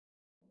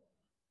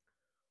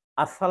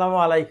আসসালামু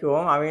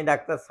আলাইকুম। আমি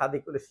ডাক্তার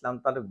সাদেকুল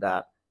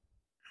তালুকদার।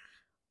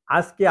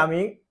 আজকে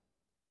আমি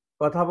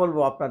কথা বলবো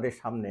আপনাদের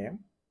সামনে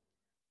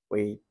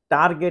ওই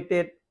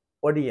targeted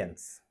audience,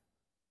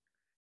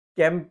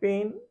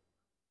 campaign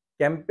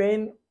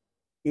campaign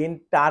in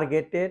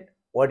targeted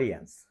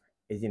audience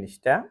এই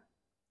জিনিসটা।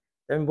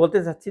 আমি বলতে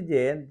চাচ্ছি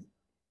যে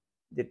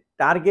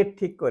টার্গেট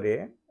ঠিক করে,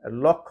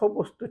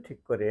 লক্ষ্যবস্তু ঠিক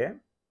করে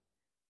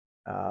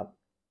আ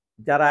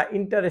যারা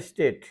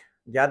ইন্টারেস্টেড,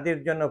 যাদের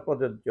জন্য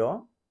প্রযোজ্য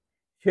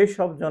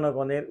সেসব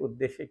জনগণের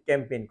উদ্দেশ্যে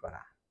ক্যাম্পেইন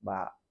করা বা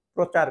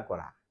প্রচার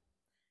করা।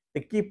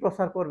 কি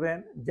প্রচার করবেন?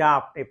 যা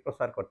আপনি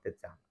প্রচার করতে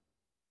চান।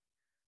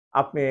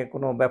 আপনি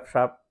কোনো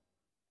ব্যবসা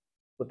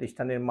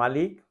প্রতিষ্ঠানের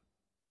মালিক,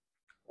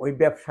 ওই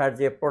ব্যবসার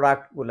যে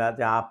প্রোডাক্টগুলা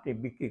যা আপনি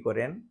বিক্রি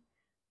করেন,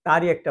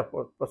 তারই একটা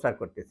প্রচার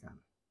করতে চান।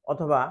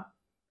 অথবা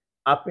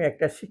আপনি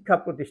একটা শিক্ষা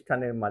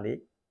প্রতিষ্ঠানের মালিক,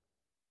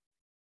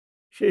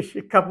 সেই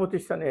শিক্ষা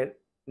প্রতিষ্ঠানের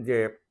যে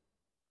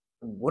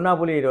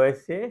গুণাবলী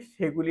রয়েছে,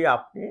 সেগুলি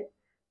আপনি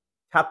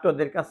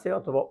ছাত্রদের কাছে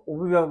অথবা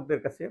অভিভাবকদের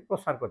কাছে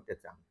প্রচার করতে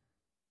চান।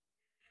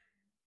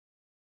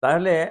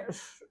 তাহলে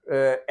স এ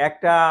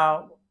একটা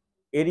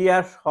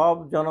এরিয়ার সব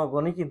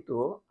জনগণই কিন্তু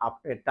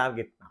আপনার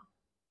টার্গেট না।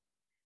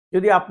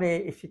 যদি আপনি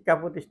শিক্ষা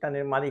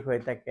প্রতিষ্ঠানের মালিক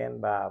হয়ে থাকেন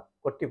বা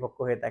কর্তৃপক্ষ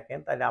হয়ে থাকেন,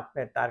 তাহলে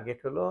আপনার টার্গেট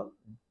হলো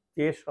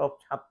যেসব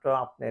ছাত্র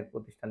আপনার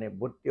প্রতিষ্ঠানে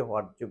ভর্তি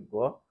হওয়ার যোগ্য,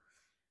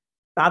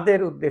 তাদের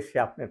উদ্দেশ্যে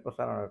আপনার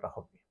প্রচারণাটা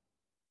হবে।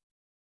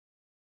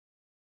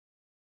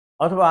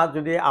 অথবা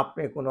যদি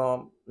আপনি কোনো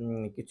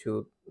কিছু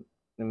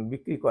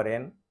বিক্রি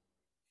করেন,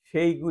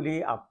 সেইগুলি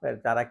আপনার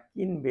যারা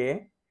কিনবে,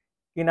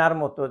 কেনার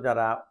মতো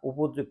যারা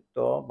উপযুক্ত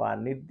বা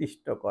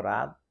নির্দিষ্ট করা,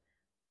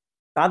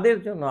 তাদের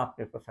জন্য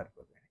আপনি প্রচার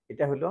করবেন।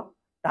 এটা হলো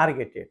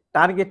টার্গেটেড।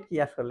 টার্গেট কি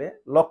আসলে?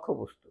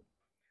 লক্ষ্যবস্তু।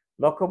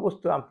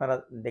 লক্ষ্যবস্তু আপনারা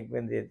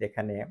দেখবেন যে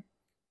যেখানে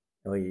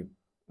ওই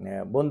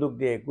বন্দুক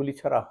দিয়ে গুলি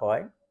ছোড়া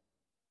হয়,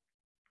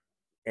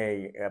 এই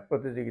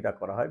প্রতিযোগিতা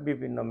করা হয়।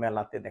 বিভিন্ন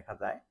মেলাতে দেখা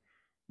যায়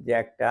যে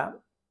একটা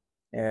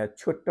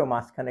ছোট্ট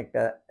মাঝখানে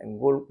একটা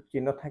গোল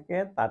চিহ্ন থাকে,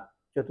 তার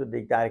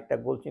চতুর্দিক দিয়ে আরেকটা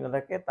গোল চিহ্ন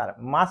থাকে। তার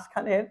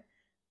মাঝখানের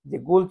যে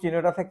গোল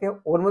চিহ্নটা থাকে,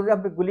 ওর মধ্যে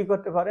আপনি গুলি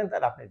করতে পারেন,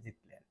 তাহলে আপনি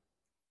জিতলেন।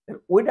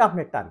 ওইটা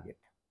আপনার টার্গেট।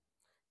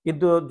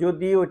 কিন্তু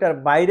যদি ওইটার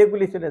বাইরে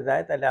গুলি চলে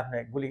যায়, তাহলে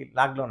আপনার গুলি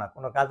লাগলো না,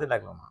 কোনো কাজে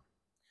লাগলো না।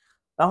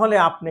 তাহলে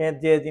আপনি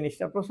যে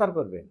জিনিসটা প্রচার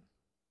করবেন,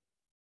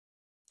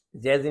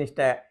 যে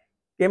জিনিসটা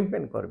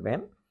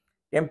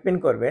ক্যাম্পেইন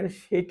করবেন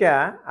সেটা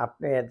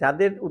আপনি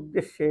যাদের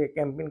উদ্দেশ্যে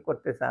ক্যাম্পেইন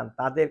করতে চান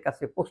তাদের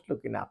কাছে পৌঁছলো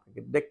কিনা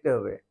আপনাকে দেখতে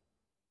হবে।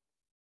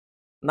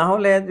 না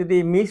হলে যদি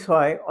মিস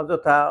হয়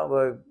অযথা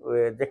ওই ওই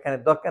যেখানে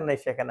দরকার নেই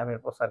সেখানে আপনি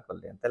প্রচার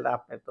করলেন, তাহলে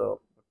আপনি তো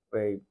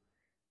ওই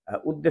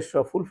উদ্দেশ্য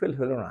ফুলফিল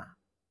হলো না।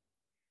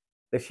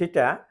 তো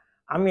সেটা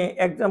আমি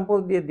এক্সাম্পল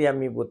দিয়ে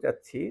আমি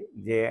বোঝাচ্ছি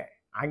যে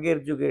আগের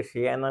যুগের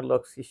সেই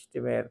এনালগ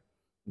সিস্টেমের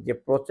যে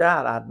প্রচার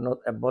আর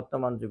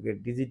বর্তমান যুগের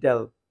ডিজিটাল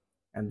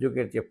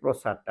যুগের যে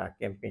প্রচারটা,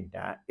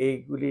 ক্যাম্পেইনটা,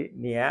 এইগুলি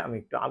নিয়ে আমি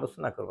একটু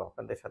আলোচনা করব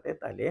আপনাদের সাথে।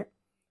 তাইলে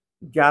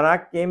যারা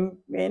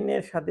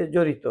ক্যাম্পেইনের সাথে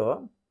জড়িত,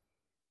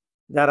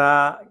 যারা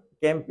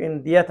ক্যাম্পেইন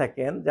দিয়ে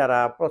থাকেন, যারা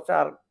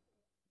প্রচার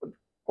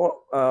ক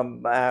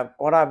বা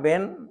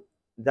করাবেন,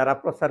 যারা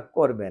প্রচার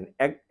করবেন।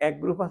 এক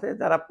গ্রুপ আছে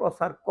যারা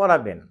প্রচার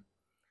করাবেন,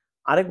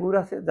 আরেক গ্রুপ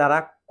আছে যারা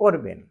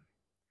করবেন।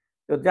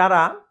 তো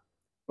যারা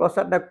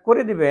প্রচারটা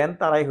করে দিবেন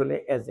তারাই হলে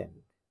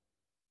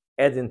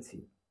এজেন্সি।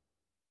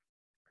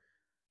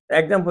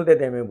 এক্সাম্পল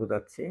দিয়ে আমি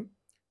বোঝাচ্ছি।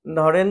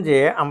 ধরেন যে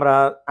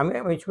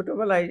আমি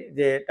ছোটবেলায়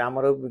যেটা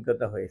আমার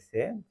অভিজ্ঞতা হয়েছে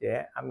যে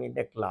আমি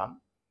দেখলাম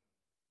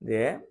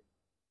যে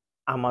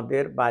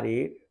আমাদের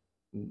বাড়ির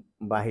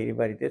বাহির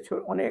বাড়িতে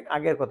অনেক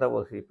আগের কথা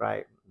বলছি,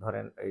 প্রায়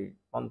ধরেন এই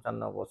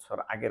 ৫৫ বছর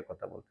আগের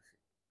কথা বলতেছি।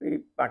 এই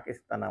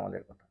পাকিস্তান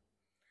আমাদের কথা।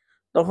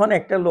 তখন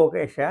একটা লোক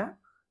এসে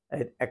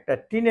একটা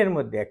টিনের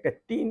মধ্যে একটা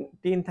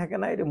টিন থাকে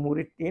না? এটা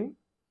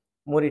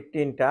মুড়ির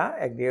টিনটা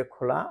একদিকে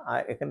খোলা আর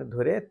এখানে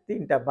ধরে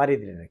 ৩ টা বাড়ি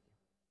দিলেন আরকি।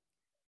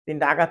 ৩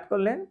 টা আঘাত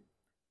করলেন।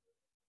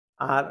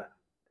 আর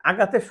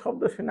আঘাতের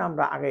শব্দ শুনে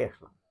আমরা আগাই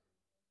আসলাম।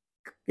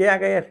 কে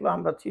আগাই আসলো?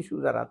 আমরা শিশু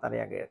যারা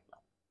তারাই আগাই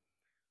আসলাম।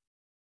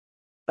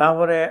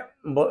 তারপরে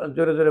ব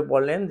জোরে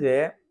বললেন যে,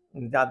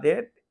 "যাদের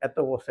এত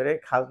বছরের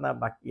খাজনা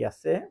বাকি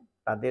আছে,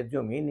 তাদের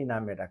জমি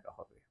নিলামে ডাকা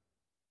হবে।"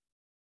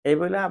 এই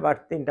বলে আবার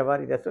 ৩ টা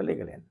বাড়িতে চলে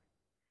গেলেন।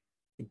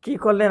 কি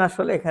করলেন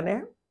আসলে এখানে?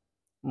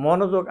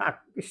 মনোযোগ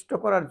আকৃষ্ট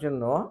করার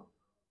জন্য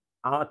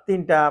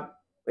 ৩ টা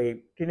এই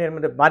টিনের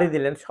মধ্যে বাড়ি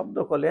দিলেন, শব্দ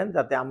করলেন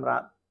যাতে আমরা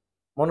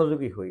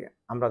মনোযোগী হই।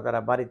 আমরা যারা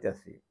বাড়িতে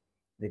আছি,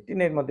 যে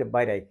টিনের মধ্যে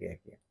বাইরাই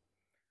কে।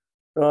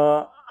 তো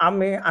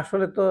আমি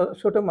আসলে তো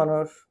ছোট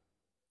মানুষ,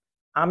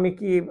 আমি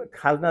কি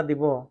খাজনা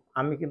দিব?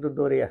 আমি কিন্তু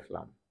দৌড়ে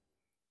আসলাম।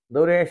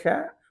 দৌড়ে এসে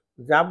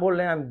যা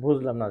বললেন আমি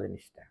বুঝলাম না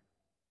জিনিসটা।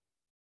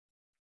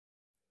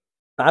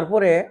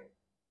 তারপরে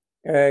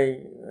এই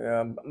আ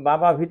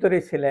বাবা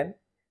ভিতরেই ছিলেন।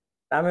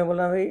 তা আমি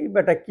বললাম, "এই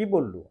বেটা কি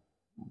বলল?"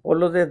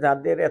 বলল যে,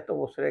 "যাদের এত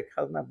বছরের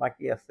খাজনা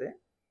বাকি আছে,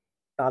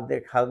 তাদের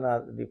খাজনা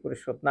যদি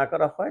পরিশোধ না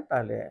করা হয়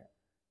তাহলে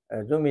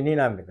জমি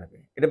নিলামে যাবে।"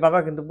 এটা বাবা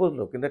কিন্তু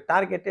বুঝলো। কিন্তু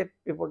টার্গেটেড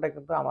পিপল টা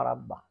কিন্তু আমার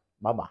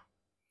বাবা।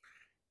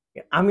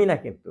 আমি না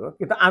কিন্তু,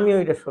 আমিও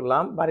এটা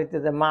শুনলাম। বাড়িতে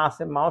যে মা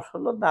আছে, মাও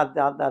শুনল,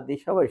 দাদি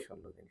সবাই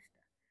শুনল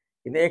জিনিসটা।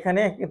 কিন্তু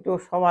এখানে কিন্তু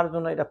সবার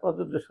জন্য এটা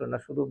প্রযোজ্য ছিল না,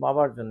 শুধু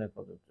বাবার জন্য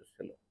প্রযোজ্য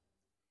ছিল।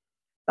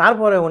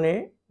 তারপরে উনি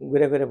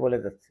ঘুরে, ঘুরে বলে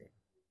যাচ্ছে।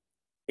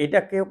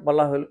 এটাকে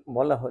বলা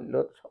হইল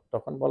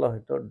তখন বলা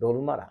হইতো ঢোল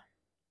মারা।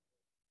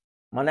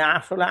 মানে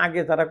আসলে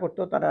আগে যারা করত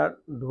তারা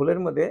ঢোলের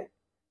মধ্যে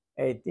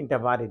এই ৩ টা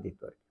বাড়ি দিত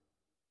আরকি।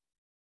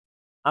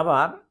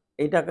 আবার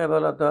এটাকে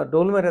বলা হতো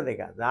ঢোল মেরে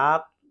দেখা।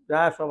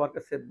 যা সবার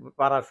কাছে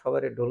পাড়ার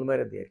সবারই ঢোল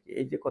মেরে দেয় আরকি।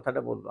 এই যে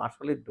কথাটা বলল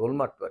আসলেই ঢোল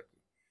মারতো আরকি।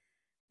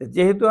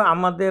 যেহেতু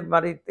আমাদের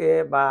বাড়িতে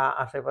বা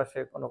আশেপাশে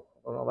কোনো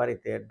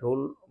বাড়িতে ঢোল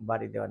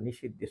বাড়ি দেওয়া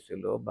নিষিদ্ধ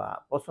ছিল বা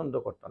পছন্দ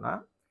করত না।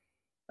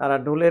 তারা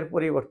ঢোলের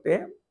পরিবর্তে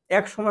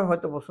একসময়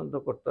হয়তো পছন্দ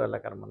করত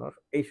এলাকার মানুষ।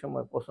 এই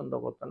সময় পছন্দ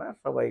করত না।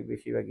 সবাই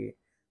বেশিরভাগই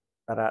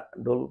তারা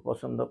ঢোল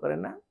পছন্দ করে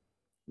না।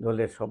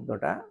 ঢোলের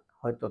শব্দটা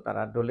হয়তো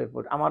তারা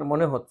আমার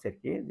মনে হচ্ছে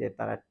আরকি যে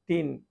তারা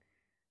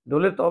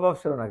ঢোলের তো অভাব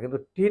ছিল না। কিন্তু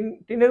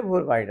টিনের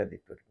উপর বাড়িটা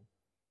দিত আরকি।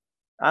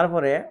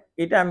 তারপরে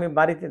এটা আমি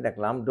বাড়িতে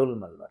দেখলাম ঢোল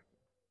মারল আরকি।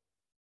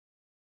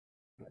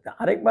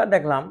 আরেকবার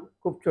দেখলাম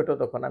খুব ছোট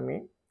তখন আমি,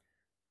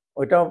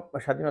 ওইটাও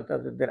স্বাধীনতা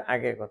যুদ্ধের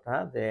আগের কথা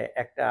যে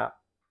একটা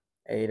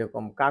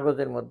এইরকম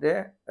কাগজের মধ্যে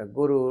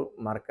গরুর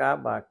মার্কা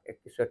বা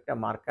কিছু একটা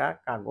মার্কা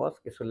কাগজ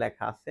কিছু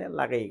লেখা আছে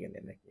লাগাই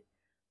গেলেন নাকি।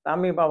 তা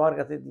আমি বাবার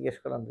কাছে জিজ্ঞেস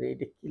করলাম যে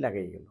এটা কি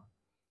লাগাই গেল?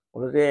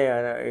 বলল যে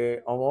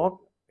অমুক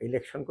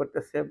ইলেকশন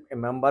করতেছে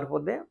মেম্বার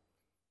পদে,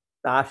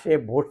 তা সে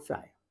ভোট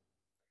চায়।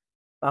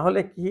 তাহলে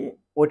কি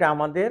ওটা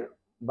আমাদের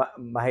বা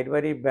বাহির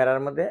বাড়ির বেড়ার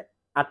মধ্যে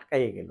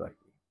আটকাইয়ে গেল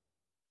আরকি।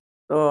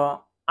 তো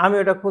আমি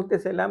ওটা খুলতে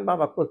চাইলাম,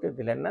 বাবা খুলতে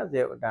দিলেন না যে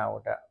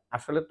ওটা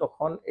আসলে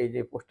তখন এই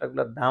যে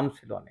পোস্টারগুলোর দাম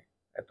ছিল অনেক।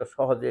 এত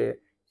সহজে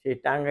সেই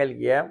টাঙ্গাইল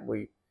গিয়া ওই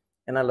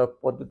এনালগ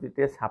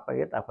পদ্ধতিতে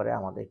ছাপাইয়ে তারপরে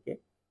আমাদেরকে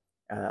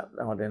আ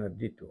আমাদের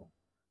দিত।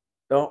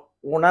 তো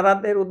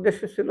ওনারাদের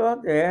উদ্দেশ্য ছিল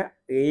যে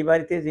এই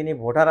বাড়িতে যিনি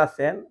ভোটার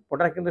আছেন,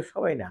 ভোটার কিন্তু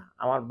সবাই না।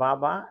 আমার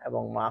বাবা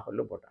এবং মা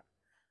হলো ভোটার।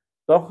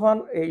 তখন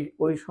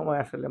ওই সময়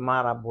আসলে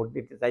মারা ভোট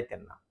দিতে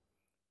চাইতেন না।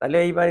 তাহলে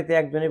এই বাড়িতে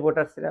একজনই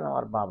ভোটার ছিলেন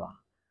আমার বাবা।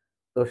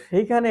 তো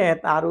সেইখানে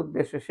তার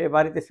উদ্দেশ্য সে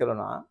বাড়িতে ছিল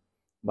না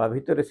বা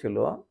ভিতরে ছিল।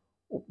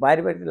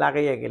 বাইরে বাড়িতে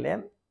লাগাইয়া গেলেন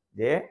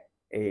যে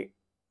এই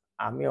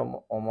আমি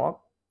অমক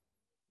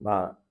বা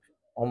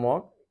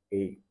অমক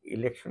এই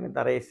ইলেকশনে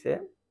দাঁড়াইছে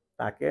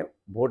তাকে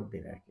ভোট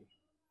দিন আরকি।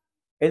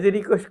 এই যে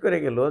রিকোয়েস্ট করে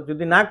গেল,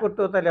 যদি না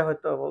করতো তাহলে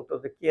হয়তো বলতো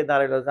যে কে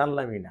দাঁড়াইলো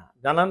জানলামই না।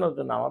 জানানোর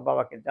জন্য আমার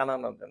বাবাকে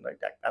জানানোর জন্য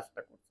এটা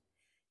কাজটা করছে।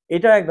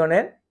 এটা এক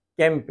ধরনের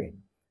ক্যাম্পেইন।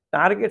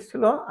 টার্গেট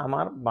ছিল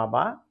আমার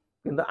বাবা।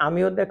 কিন্তু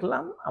আমিও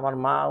দেখলাম, আমার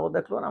মাও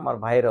দেখলো, আমার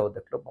ভাইয়েরাও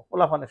দেখলো,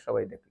 পোলাপানের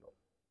সবাই দেখলো।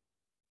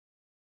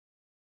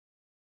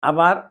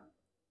 আবার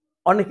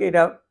অনেকে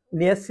এটা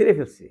নিয়ে ছিঁড়ে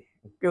ফেলছে।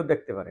 কেউ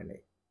দেখতে পারে নাই।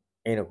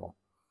 এইরকম।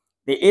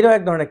 এরাও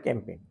এক ধরনের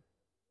ক্যাম্পেইন।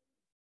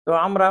 তো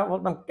আমরা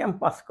বলতাম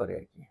ক্যাম্পাস করে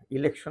আরকি।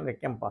 ইলেকশনে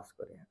ক্যাম্পাস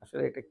করে।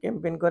 আসলে এটা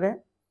ক্যাম্পেইন করে।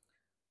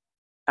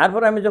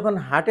 তারপরে আমি যখন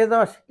হাটে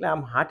যাওয়া শিখলাম,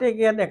 হাটে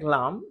গিয়ে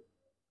দেখলাম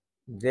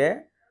যে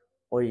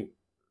ওই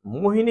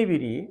মোহিনী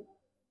বিড়ি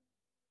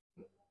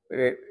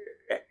এ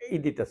এ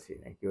দিতেছে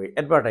আরকি, ওই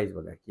অ্যাডভার্টাইজ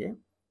বলে আরকি।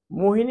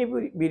 মোহিনী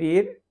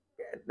বিড়ির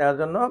দেওয়ার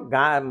জন্য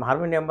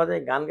হারমোনিয়াম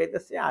বাজায় গান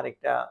গাইতেছে,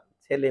 আরেকটা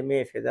ছেলে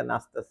মেয়ে সেজে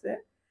নাচতেছে।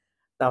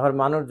 তারপর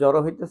মানুষ জড়ো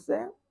হইতেছে।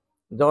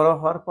 জড়ো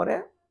হওয়ার পরে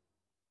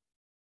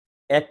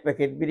 ১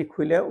 প্যাকেট বিড়ি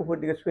খুইলে উপর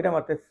দিকে ছুঁড়ে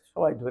মারতেছে,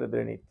 সবাই ধরে,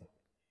 ধরে নিচ্ছে।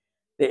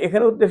 তো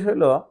এখানে উদ্দেশ্য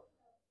হলো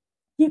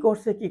কি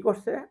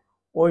করছে?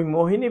 ওই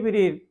মোহিনী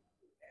বিড়ির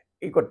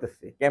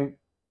করতেছে,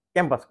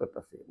 ক্যাম্পাস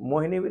করতেছে।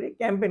 মোহিনী বিড়ি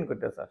ক্যাম্পেইন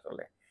করতেছে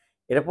আসলে।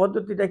 এর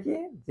পদ্ধতিটা কি?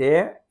 যে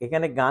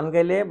এখানে গান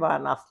গাইলে বা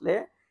নাচলে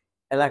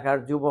এলাকার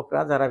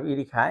যুবকরা যারা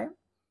বিড়ি খায়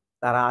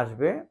তারা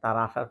আসবে। তারা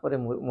আসার পরে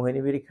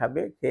মোহিনী বিড়ি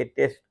খাবে, খেয়ে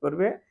টেস্ট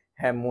করবে।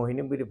 হ্যাঁ,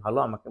 মোহিনী বিড়ি ভালো,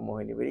 আমাকে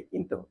মোহিনী বিড়ি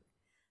কিনতে হবে।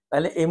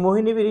 তাহলে এই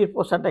মোহিনী বিড়ির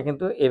প্রচারটা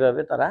কিন্তু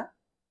এভাবে তারা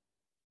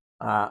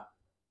আ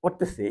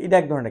করতেছে। এটা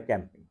এক ধরনের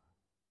ক্যাম্পেইন।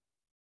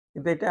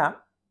 কিন্তু এটা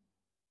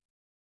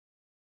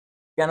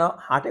কেন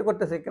হাটে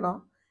করতেছে কেন?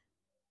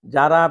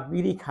 যারা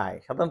বিড়ি খায়,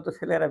 সাধারণত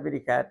ছেলেরা বিড়ি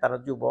খায়, তারা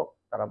যুবক,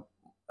 তারা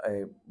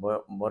এই ব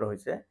বড়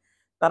হইছে।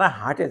 তারা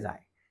হাটে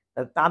যায়।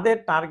 তাদের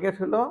টার্গেট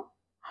হলো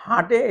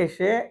হাটে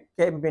এসে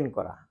ক্যাম্পেইন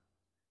করা।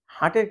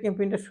 হাটের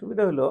ক্যাম্পেইনটার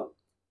সুবিধা হলো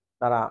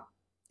তারা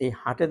এই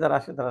হাটে যারা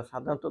আসে তারা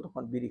সাধারণত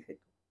তখন বিড়ি খাইত।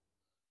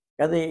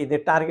 কাজেই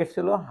এদের টার্গেট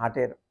ছিল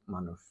হাটের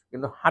মানুষ।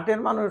 কিন্তু হাটের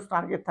মানুষ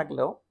টার্গেট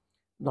থাকলেও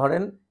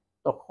ধরেন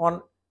তখন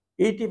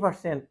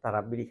 80% তারা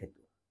বিড়ি খাইত।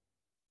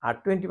 আর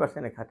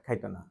 20%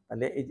 খাইত না।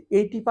 তাহলে এই যে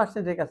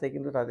 80% এর কাছে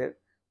কিন্তু তাদের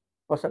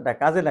প্রচারটা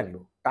কাজে লাগলো।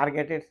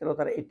 টার্গেটেড ছিল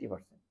তারা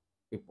 80%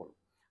 পিপল।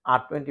 আর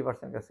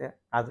 20% কাছে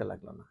কাজে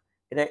লাগলো না।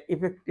 এটা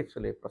ইফেক্টিভ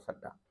ছিল এই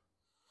প্রচারটা।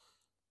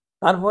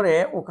 তারপরে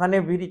ওখানে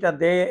বিড়িটা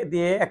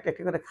দিয়ে একটা,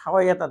 একটা করে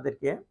খাওয়াইয়া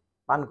তাদেরকে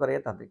পান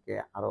করাইয়া তাদেরকে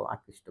আরো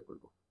আকৃষ্ট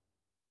করল।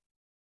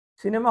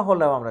 সিনেমা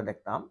হলেও আমরা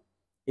দেখতাম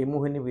এই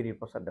মোহিনী বিড়ির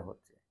প্রচারটা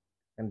হচ্ছে।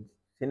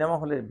 সিনেমা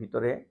হলের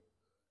ভিতরে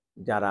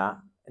যারা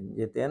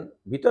যেতেন,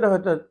 ভিতরে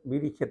হয়তো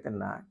বিড়ি খেতেন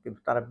না, কিন্তু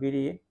তারা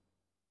বিড়ি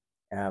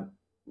অ্যা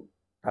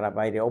তারা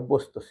বাইরে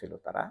অভ্যস্ত ছিল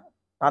তারা।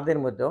 তাদের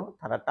মধ্যেও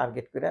তারা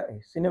টার্গেট করে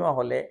সিনেমা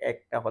হলে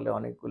একটা হলে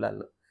অনেকগুলা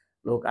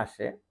লোক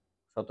আসে,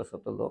 শত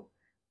শত লোক,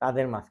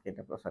 তাদের মাঝকে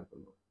এটা প্রচার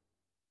করলো।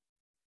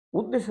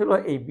 উদ্দেশ্য হলো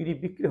এই বিড়ি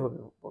বিক্রি হবে,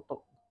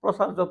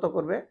 প্রচার যত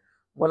করবে,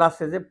 বলা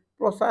আছে যে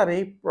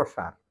প্রচারেই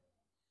প্রসার।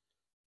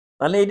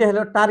 তাহলে এটা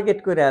হলো টার্গেট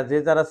করে যে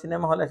যারা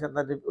সিনেমা হলে আসে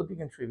তাদের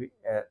অধিকাংশই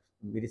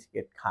বিড়ি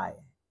সিগারেট খায়,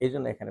 এই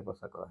জন্য এখানে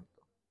প্রচার করা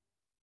হতো।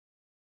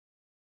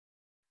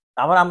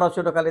 আবার আমরা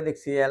ছোটকালে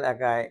দেখছি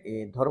এলাকায় এই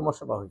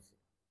ধর্মসভা হয়েছে।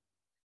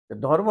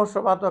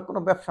 ধর্মসভা তো কোনো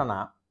ব্যবসা না,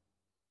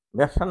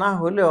 ব্যবসা না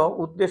হলেও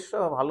উদ্দেশ্য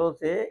ভালো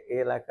যে এই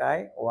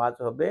এলাকায় ওয়াজ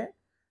হবে,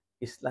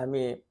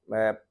 ইসলামী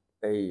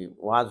এই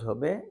ওয়াজ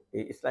হবে।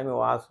 এই ইসলামী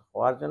ওয়াজ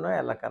হওয়ার জন্য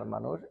এলাকার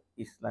মানুষ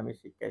ইসলামী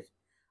শিক্ষায়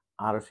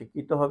আরও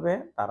শিক্ষিত হবে,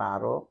 তারা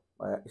আরও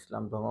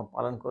ইসলাম ধর্ম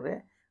পালন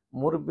করে।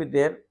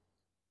 মুরব্বীদের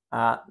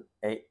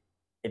এই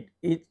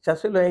ইচ্ছা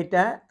ছিল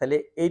এইটা, তাহলে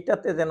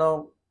এইটাতে যেন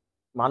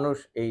মানুষ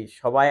এই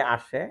সবাই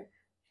আসে,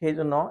 সেই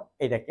জন্য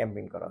এইটা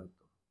ক্যাম্পেইন করা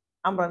হতো।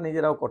 আমরা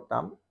নিজেরাও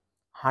করতাম,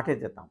 হাটে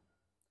যেতাম।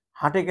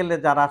 হাটে গেলে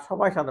যারা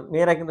সবাই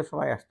মেয়েরা কিন্তু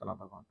সবাই আসতো না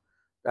তখন।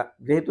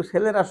 যেহেতু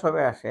ছেলেরা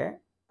সবাই আসে,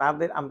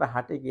 তাদের আমরা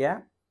হাটে গিয়া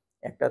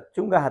একটা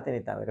চুঙ্গা হাতে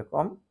নিতাম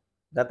এরকম,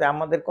 যাতে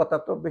আমাদের কথা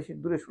তো বেশি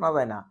দূরে শোনা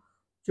যায় না।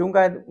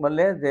 চুঙ্গায়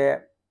বললে যে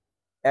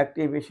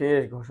একটি বিশেষ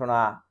ঘোষণা,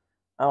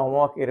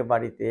 অমকের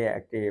বাড়িতে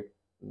একটি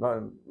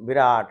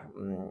বিরাট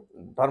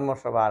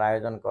ধর্মসভার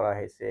আয়োজন করা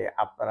হয়েছে।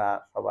 আপনারা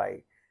সবাই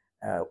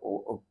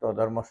উক্ত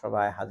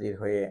ধর্মসভায় হাজির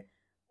হয়ে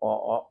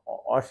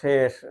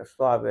অশেষ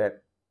সওয়াবের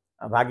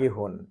ভাগী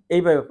হন।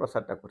 এইভাবে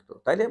প্রচারটা করতো।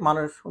 তাইলে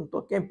মানুষ শুনতো,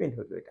 ক্যাম্পেইন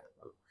হইলো এটা।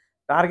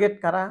 টার্গেট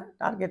কারা?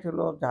 টার্গেট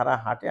হলো যারা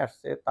হাটে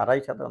আসছে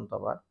তারাই সাধারণত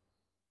আবার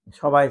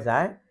সবাই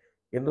যায়।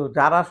 কিন্তু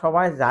যারা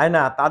সবাই যায়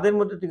না তাদের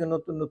মধ্যে থেকে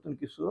নতুন, নতুন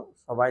কিছু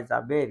সবাই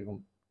যাবে এরকম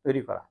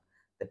তৈরি করা।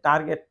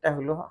 টার্গেটটা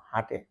হলো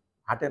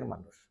হাটের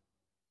মানুষ।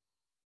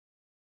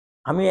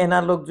 আমি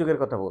এনালগ যুগের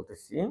কথা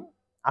বলতেছি।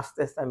 আস্তে,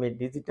 আস্তে আমি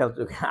ডিজিটাল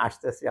যুগে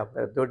আসতেছি।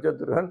 আপনারা ধৈর্য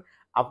ধরুন।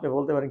 আপনি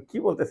বলতে পারেন কি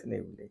বলতেছেন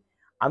এগুলি?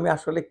 আমি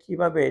আসলে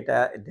কিভাবে এটা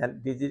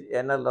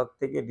এনালগ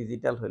থেকে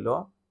ডিজিটাল হইলো,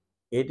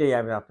 এইটাই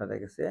আমি আপনাদের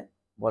কাছে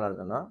বলার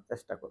জন্য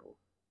চেষ্টা করব।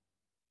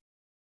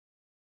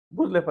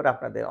 বুঝলে পরে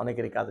আপনাদের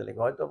অনেকেরই কাজে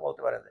লাগবে। হয়তো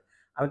বলতে পারেন যে,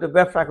 আমি তো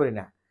ব্যবসা করি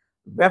না।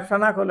 ব্যবসা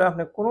না করলেও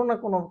আপনি কোনো না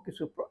কোনো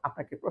কিছু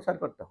আপনাকে প্রচার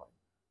করতে হয়।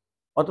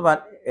 অথবা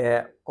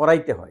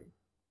করাইতে হয়।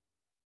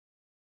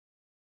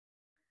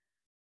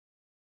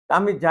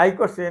 আমি যাই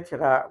করছি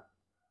সেটা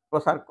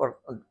প্রচার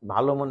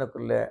ভালো মনে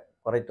করলে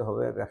করাইতে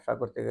হবে, ব্যবসা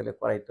করতে গেলে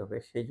করাইতে হবে।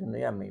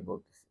 সেইজন্যই আমি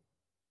বলতেছি।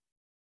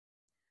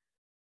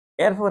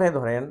 এরপরে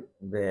ধরেন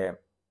যে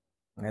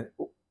এ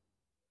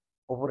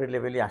উপরের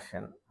লেভেলে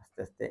আসেন আস্তে,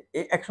 আস্তে।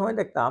 একসময়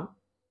দেখতাম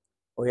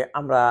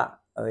আমরা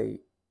ওই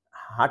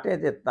হাটে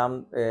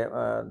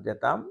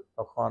যেতাম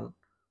তখন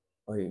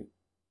ওই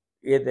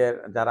এদের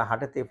যারা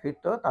হাটে থেকে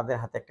ফিরতো তাদের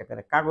হাতে একটা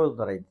করে কাগজ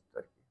ধরাই দিত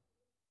আরকি।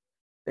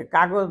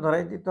 কাগজ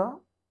ধরাই দিত,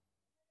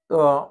 তো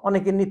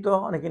অনেকে নিত,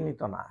 অনেকে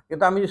নিত না।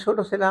 কিন্তু আমি যে ছোট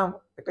ছিলাম,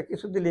 একটা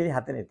কিছু দিলেই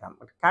হাতে নিতাম।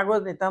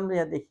 কাগজ নিতাম,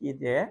 নিয়ে দেখি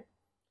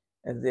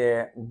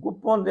যে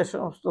গোপন যে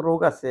সমস্ত রোগ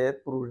আছে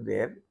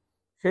পুরুষদের,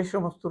 সেই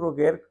সমস্ত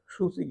রোগের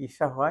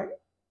সুচিকিৎসা হয়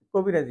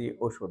কবিরাজি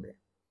ঔষধে।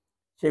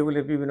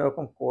 সেগুলির বিভিন্ন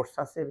রকম কোর্স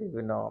আছে,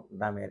 বিভিন্ন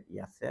দামের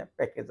আছে,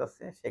 প্যাকেজ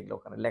আছে, সেগুলো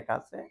ওখানে লেখা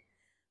আছে।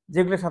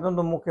 যেগুলো সাধারণত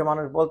মুখে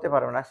মানুষ বলতে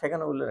পারবে না,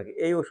 সেখানে উল্লেখ রাখে।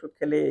 এই ওষুধ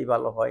খেলে এই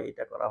ভালো হয়,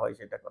 এটা করা হয়,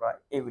 সেটা করা হয়।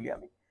 এগুলি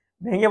আমি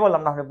ভেঙে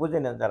বললাম না, আপনি বুঝে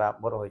নেন যারা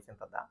বড় হয়েছেন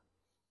তারা।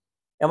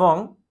 এবং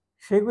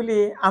সেগুলি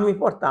আমি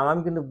পড়তাম,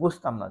 আমি কিন্তু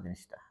বুঝতাম না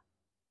জিনিসটা।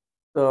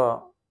 তো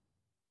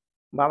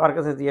বাবার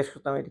কাছে জিজ্ঞেস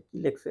করতাম, "এটা কি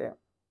লেখছে?"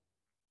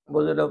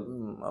 বলল, "এটা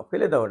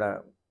ফেলে দাও ওটা।"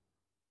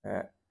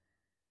 অ্যা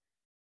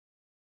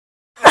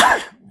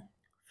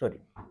সরি।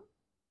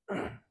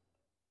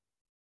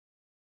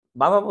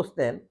 বাবা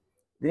বুঝতেন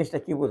জিনিসটা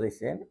কি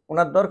বুঝাইছেন।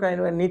 উনার দরকার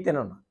উনি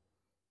নিতেনও না।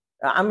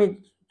 আমি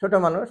ছোট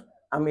মানুষ,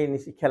 আমি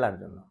নিছি খেলার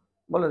জন্য।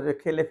 বলল যে,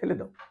 "খেলে ফেলে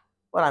দাও।"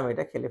 পরে আমি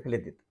এটা খেলে ফেলে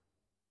দিতাম।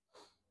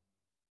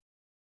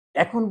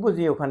 এখন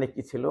বুঝি ওখানে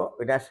কি ছিল,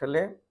 ওইটা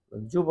আসলে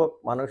যুবক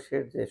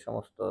মানুষের যে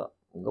সমস্ত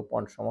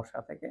গোপন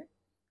সমস্যা থাকে,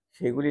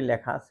 সেগুলি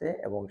লেখা আছে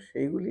এবং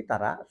সেইগুলি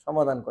তারা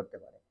সমাধান করতে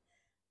পারে।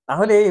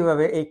 তাহলে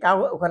এইভাবে এই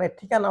ওখানে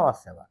ঠিকানাও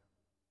আছে আবার।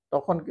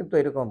 তখন কিন্তু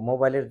এরকম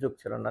মোবাইলের যুগ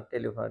ছিল না,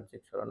 টেলিফোনের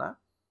যুগ ছিল না।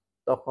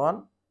 তখন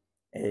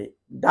এই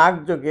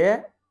ডাকযোগে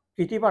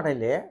চিঠি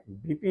পাঠাইলে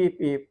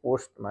ভিপিপি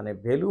পোস্ট মানে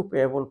ভ্যালু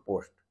পেয়েবল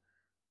পোস্ট,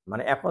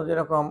 মানে এখন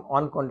যেরকম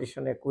অন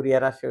কন্ডিশনে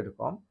কুরিয়ার আসে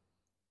ওরকম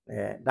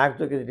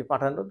ডাকযোগে যদি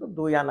পাঠানো তো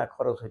 ২ আনা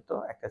খরচ হইতো।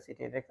 একটা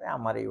চিঠি লিখে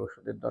আমার এই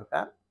ওষুধের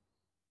দরকার।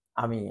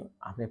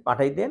 আপনি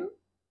পাঠাই দেন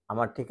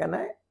আমার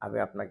ঠিকানায়, আমি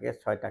আপনাকে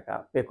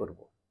 ৳৬ পে করব।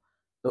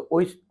 তো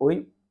ওই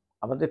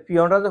আমাদের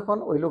পিয়নরা যখন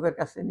ওই লোকের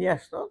কাছে নিয়ে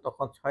আসতো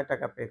তখন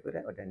 ৳৬ পে করে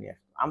ওটা নিয়ে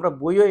আসতো। আমরা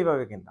বইও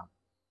এইভাবে কিনতাম।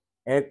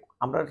 এক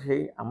আমরা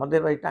সেই আমাদের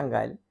বাড়ি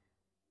টাঙ্গাইল,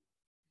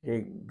 সেই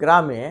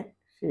গ্রামে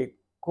সেই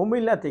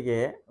কুমিল্লা থেকে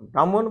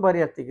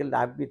ব্রাহ্মণবাড়িয়া থেকে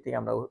লাইব্রেরি থেকে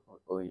আমরা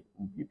ওই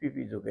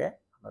বিপিপি যুগে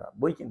আমরা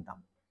বই কিনতাম।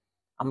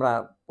 আমরা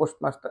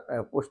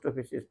পোস্ট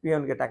অফিসের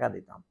পিয়নকে টাকা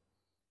দিতাম।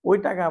 ওই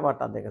টাকা আবার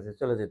তাদের কাছে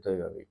চলে যেত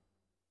ওইভাবেই।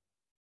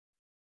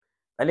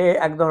 তাহলে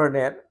এক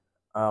ধরনের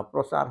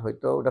প্রচার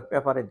হইতো, ওটা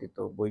পেপারে দিত,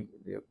 বই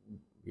যে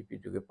বিপি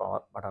যুগে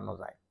পাঠানো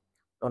যায়।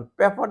 তখন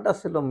পেপারটা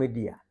ছিল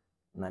মিডিয়া।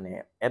 মানে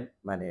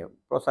মানে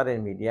প্রচারের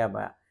মিডিয়া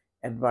বা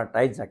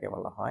অ্যাডভার্টাইজ যাকে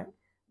বলা হয়,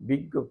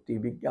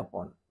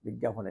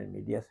 বিজ্ঞাপনের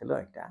মিডিয়া ছিল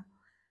একটা।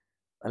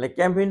 তাহলে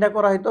ক্যাম্পেইনটা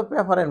করা হইতো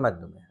পেপারের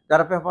মাধ্যমে।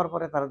 যারা পেপার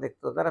পড়ে তারা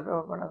দেখতো, যারা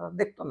পেপার পড়ে না তারা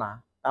দেখতো না।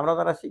 আমরা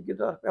যারা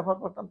শিক্ষিত পেপার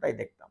পড়তাম তাই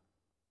দেখতাম।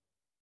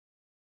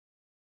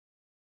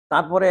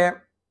 তারপরে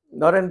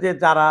ধরেন যে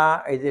যারা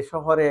এই যে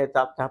শহরে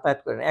যাতায়াত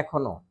করেন,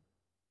 এখনো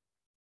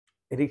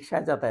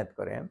রিক্সায় যাতায়াত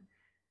করেন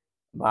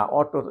বা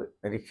অটো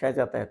রিক্সায়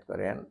যাতায়াত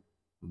করেন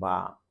বা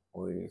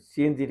ওই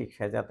সিএনজি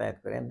রিক্সায় যাতায়াত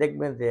করেন,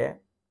 দেখবেন যে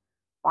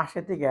পাশে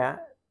থেকে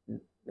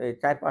এই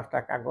 ৪-৫ টা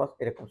কাগজ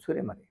এরকম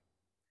ছুঁড়ে মারে।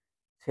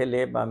 ছেলে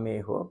বা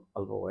মেয়ে হোক,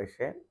 অল্প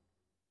বয়সে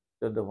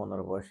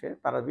 ১৪-১৫ বয়সে,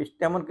 তারা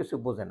তেমন কিছু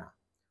বোঝে না।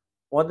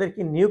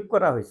 ওদেরকে নিয়োগ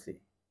করা হয়েছে,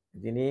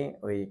 যিনি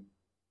ওই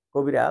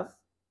কবিরাজ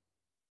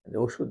যে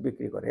ওষুধ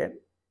বিক্রি করেন,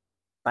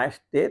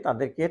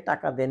 তাদেরকে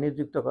টাকা দিয়ে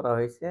নিযুক্ত করা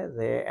হয়েছে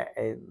যে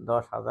এই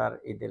 ১০,০০০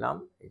 দিলাম,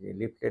 এই যে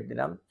লিফলেট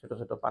দিলাম ছোট,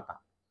 ছোট পাতা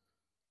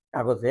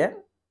কাগজের,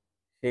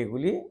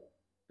 সেগুলি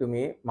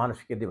তুমি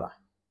মানুষকে দিবা।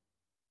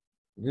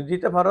 যদি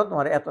দিতে পারো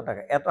তোমার এত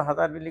টাকা, এত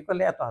হাজার বিলি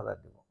করলে এত হাজার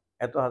দেব,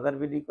 এত হাজার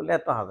বিলি করলে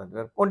এত হাজার দেব,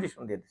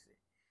 কন্ডিশন দিয়ে দিচ্ছে।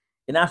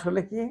 এটা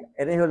আসলে কি,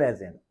 এটাই হলো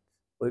এজেন্ট,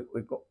 ওই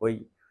ওই ওই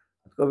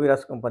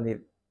কবিরাজ কোম্পানির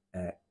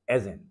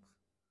এজেন্ট।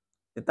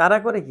 তারা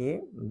করে কি,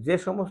 যে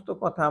সমস্ত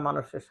কথা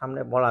মানুষের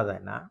সামনে বলা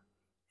যায় না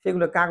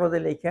সেগুলো কাগজে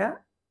লেখা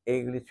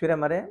এইগুলি ছুঁড়ে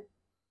মারে।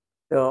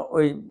 তো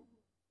ওই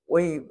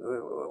ওই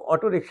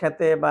অটো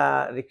রিক্সাতে বা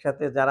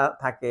রিক্সাতে যারা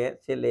থাকে,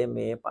 ছেলে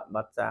মেয়ে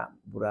বাচ্চা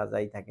বুড়া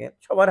যাই থাকে,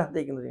 সবার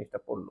হাতেই কিন্তু জিনিসটা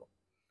পড়লো।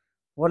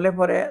 পড়লে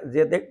পরে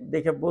যে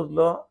দেখে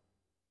বুঝলো,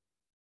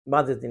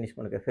 বাজে জিনিস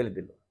মনে করে ফেলে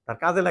দিল, তার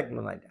কাজে লাগলো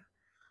না এটা।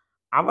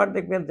 আবার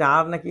দেখবেন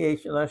যার নাকি এই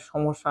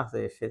সমস্যা আছে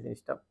সে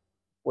জিনিসটা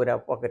পইড়া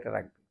পকেটে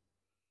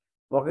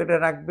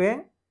রাখবে।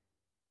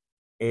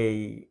 এই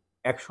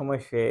একসময়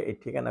সে এই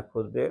ঠিকানা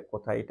খুঁজবে,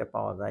 কোথায় এটা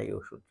পাওয়া যায় এই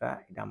ওষুধটা,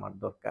 এটা আমার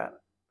দরকার।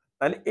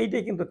 তাহলে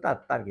এইটাই কিন্তু তার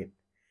টার্গেট।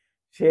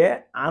 সে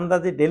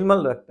আন্দাজে ঢিল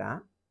মারলো একটা,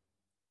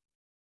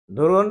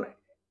 ধরুন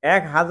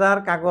 ১,০০০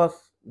 কাগজ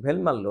ঢিল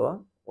মারলো,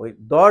 ওই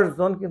 ১০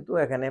 জন কিন্তু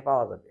এখানে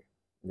পাওয়া যাবে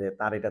যে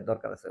তার এটা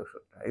দরকার আছে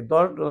ওষুধটা। এই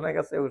 ১০ জনের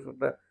কাছে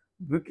ওষুধটা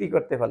বিক্রি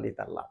করতে পারলেই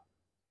তার লাভ।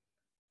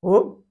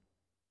 খুব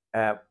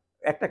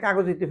একটা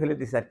কাগজ দিতে ফেলে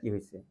দিছে আর কি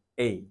হয়েছে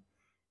এই।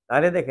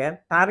 তাহলে দেখেন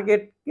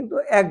টার্গেট কিন্তু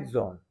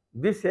একজন,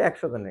 দিচ্ছে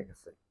 ১০০ জনের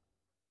কাছে।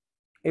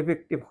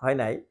 ইফেক্টিভ হয়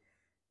নাই।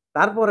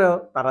 তারপরেও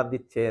তারা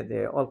দিচ্ছে যে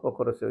অল্প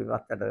খরচে ওই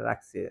বাচ্চাটা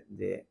রাখছে,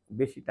 যে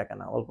বেশি টাকা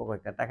না, অল্প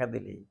কয়েকটা টাকা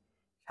দিলেই,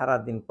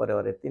 সারাদিন পরে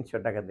ওরে ৩০০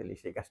 টাকা দিলেই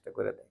সেই কাজটা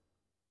করে দেয়।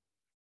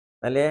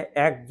 তাহলে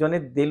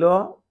একজনের দিল,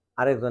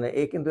 আরেকজনে,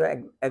 এই কিন্তু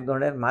এক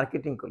ধরনের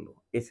মার্কেটিং করলো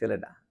এই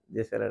ছেলেটা,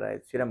 যে ছেলেটা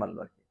ছিঁড়ে মারলো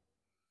আর কি।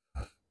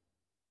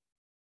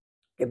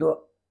 কিন্তু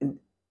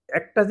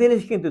একটা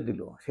জিনিস কিন্তু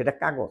দিল, সেটা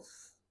কাগজ,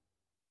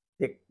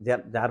 ঠিক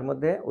যার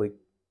মধ্যে ওই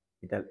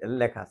এটা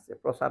লেখা আছে,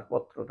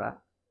 প্রচারপত্রটা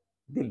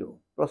দিল।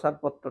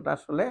 প্রচারপত্রটা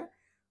আসলে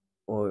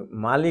ওই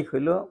মালিক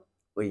হইল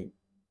ওই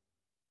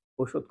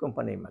ওষুধ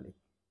কোম্পানির মালিক,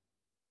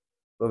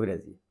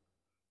 কবিরাজি।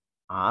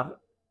 আর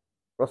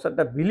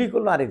প্রচারটা বিলি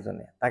করলো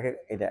আরেকজনে, তাকে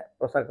এটা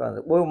প্রচার করা,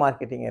 ও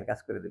মার্কেটিং এর কাজ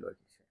করে দিল আর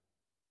কি।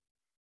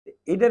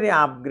 এটারই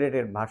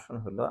আপগ্রেডেড ভার্সন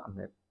হলো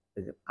আপনার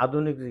এই যে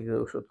আধুনিক যে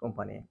ওষুধ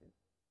কোম্পানি,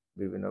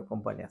 বিভিন্ন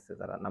কোম্পানি আছে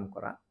যারা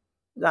নামকরা,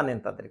 জানেন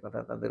তাদের কথা,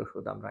 তাদের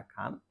ওষুধ আমরা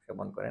খান,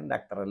 সেবন করেন,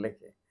 ডাক্তাররা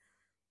লেখে।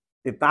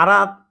 তারা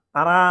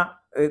তারা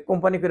এই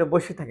কোম্পানি করে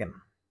বসে থাকে না,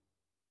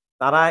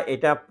 তারা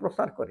এটা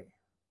প্রচার করে।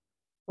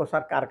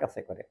 প্রচার কার কাছে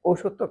করে?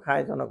 ওষুধ তো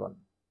খায় জনগণ।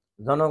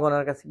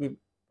 জনগণের কাছে কি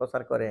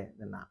প্রচার করে?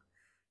 যে না।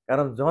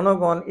 কারণ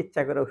জনগণ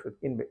ইচ্ছা করে ওষুধ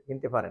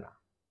কিনতে পারে না।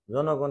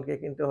 জনগণকে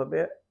কিনতে হবে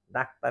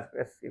ডাক্তার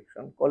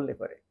প্রেসক্রিপশন করলে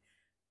পরে।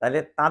 তাহলে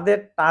তাদের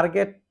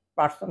টার্গেট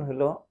পারসন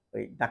হলো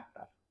ওই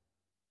ডাক্তার।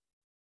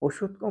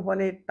 ওষুধ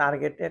কোম্পানির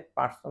টার্গেটেড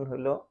পারসন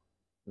হলো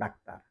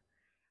ডাক্তার।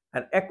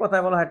 আর এক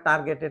কথায় বলা হয়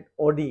টার্গেটেড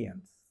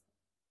অডিয়েন্স।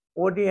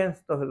 অডিয়েন্স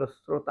তো হলো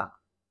শ্রোতা,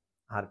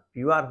 আর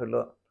ভিউয়ার হলো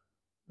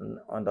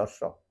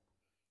দর্শক,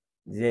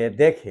 যে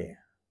দেখে।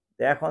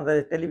 এখন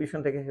যে টেলিভিশন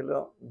থেকে হলো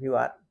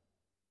ভিউয়ার,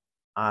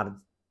 আর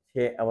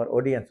সে আবার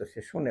অডিয়েন্সও,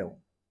 সে শুনেও,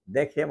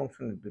 দেখে এবং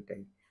শুনে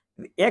দুটাই।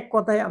 এক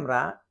কথায় আমরা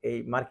এই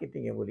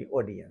মার্কেটিং এ বলি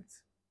অডিয়েন্স।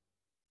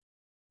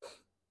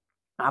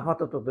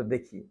 আপাতত তো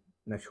দেখি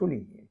না, শুনি,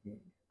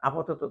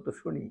 আপাতত তো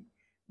শুনি,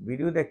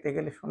 ভিডিও দেখতে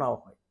গেলে শোনাও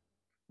হয়,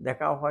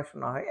 দেখাও হয়,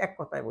 শোনা হয়, এক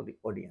কথায় বলি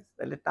অডিয়েন্স।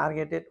 তাহলে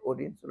টার্গেটেড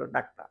অডিয়েন্স হলো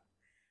ডাক্তার।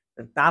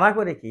 তারা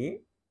করে কি,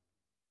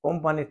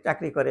 কোম্পানির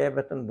চাকরি করে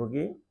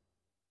বেতনভোগী,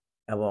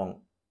 এবং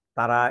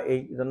তারা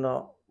এই জন্য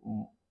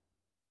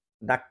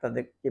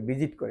ডাক্তারদেরকে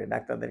ভিজিট করে,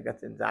 ডাক্তারদের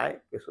কাছে যায়,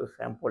 কিছু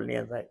স্যাম্পল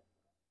নিয়ে যায়।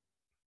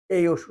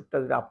 এই ওষুধটা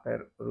যদি আপনার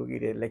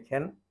রুগীরে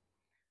লেখেন,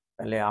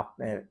 তাহলে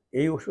আপনার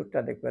এই ওষুধটা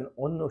দেখবেন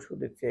অন্য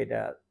ওষুধের চেয়ে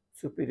এটা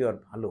সুপিরিয়র,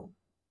 ভালো।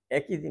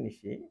 একই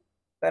জিনিসই,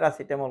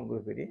 প্যারাসিটামল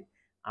গ্রুপেরই,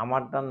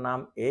 আমারটার নাম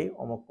এই,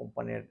 অমুক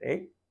কোম্পানির এই,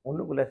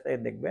 অন্যগুলোর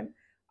চেয়ে দেখবেন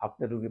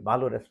আপনার রুগী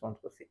ভালো রেসপন্স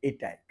করছে।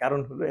 এইটাই কারণ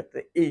হলো এতে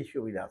এই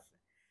সুবিধা আছে।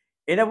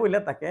 এটা বললে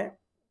তাকে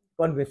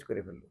কনভিন্স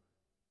করে ফেললো।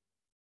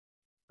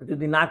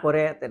 যদি না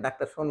করে,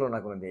 ডাক্তার শুনলো না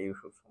কোনো এই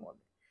ওষুধ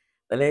সম্বন্ধে।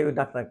 তাহলে ওই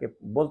ডাক্তারকে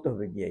বলতে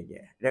হবে গিয়ে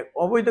এটা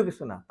অবৈধ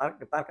কিছু না,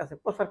 তার কাছে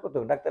প্রচার করতে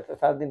হবে। ডাক্তার তো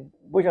সারাদিন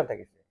বসে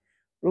থাকে,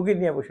 রুগী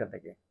নিয়ে বসে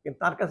থাকে, কিন্তু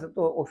তার কাছে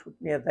তো ওষুধ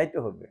নিয়ে যাইতে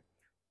হবে।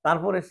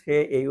 তারপরে সে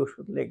এই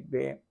ওষুধ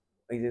লিখবে,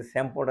 ওই যে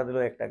স্যাম্পলটা দিল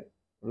একটা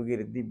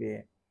রুগীর দিবে,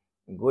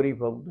 গরিব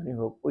হোক ধনী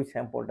হোক ওই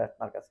স্যাম্পলটা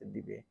তার কাছে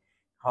দিবে,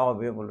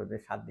 খাওয়াবে, বললো যে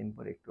 7 দিন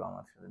পরে একটু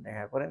আমার সাথে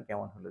দেখা করেন,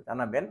 কেমন হলো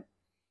জানাবেন।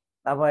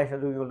 তারপর এসে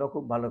রুগী বললো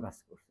খুব ভালো কাজ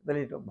করছে, তাহলে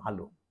এটা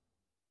ভালো,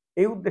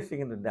 এই উদ্দেশ্যে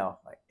কিন্তু দেওয়া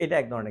হয়। এটা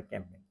এক ধরনের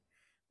ক্যাম্পেইন।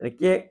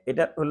 কে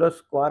এটা হলো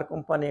স্কোয়ার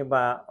কোম্পানি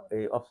বা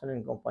এই অপশনিং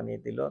কোম্পানি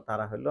দিল,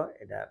 তারা হলো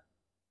এটার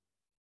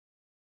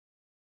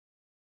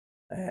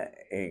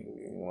এই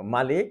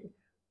মালিক।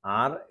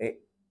 আর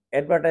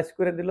অ্যাডভার্টাইজ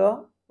করে দিল,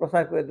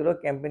 প্রচার করে দিল,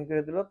 ক্যাম্পেইন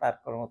করে দিল তার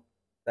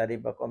কর্মচারী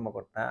বা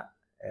কর্মকর্তা,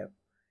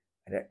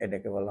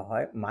 এটাকে বলা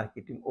হয়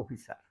মার্কেটিং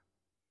অফিসার।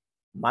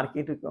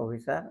 মার্কেটিং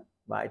অফিসার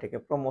বা এটাকে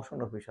প্রমোশন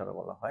অফিসারও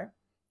বলা হয়।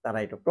 তারা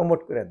এটা প্রমোট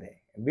করে দেয়,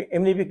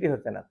 এমনি বিক্রি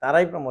হচ্ছে না,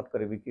 তারাই প্রমোট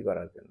করে বিক্রি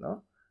করার জন্য,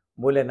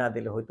 বলে না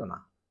দিলে হইতো না,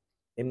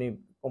 এমনি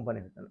কোম্পানি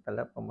হতো না।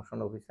 তাহলে প্রমোশন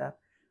অফিসার,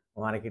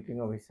 মার্কেটিং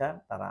অফিসার,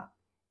 তারা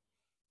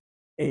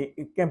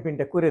এই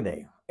ক্যাম্পেইনটা করে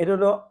দেয়। এটা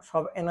হলো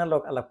সব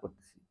এনালগ আলাপ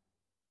করতেছি।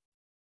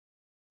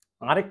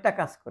 আরেকটা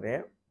কাজ করে,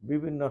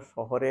 বিভিন্ন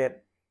শহরের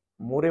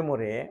মোড়ে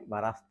মোড়ে বা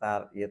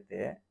রাস্তার ইয়েতে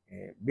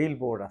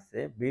বিলবোর্ড আছে,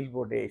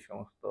 বিলবোর্ডে এই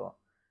সমস্ত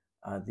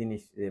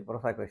জিনিস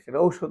প্রচার করে। সেটা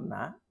ঔষধ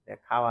না,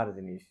 খাওয়ার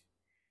জিনিস,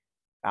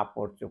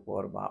 কাপড়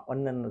চোপড় বা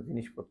অন্যান্য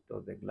জিনিসপত্র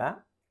যেগুলা,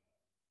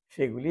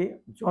 সেগুলি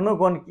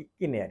জনগণ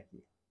কিনে আর কি,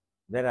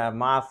 যারা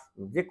মাছ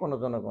যে কোনো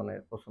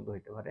জনগণের পছন্দ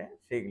হইতে পারে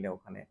সেইগুলো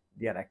ওখানে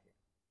দিয়ে রাখে।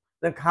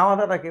 খাওয়া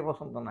দাওয়াটা কে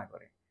পছন্দ না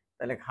করে,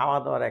 তাহলে খাওয়া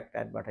দাওয়ার একটা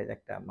অ্যাডভার্টাইজ,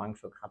 একটা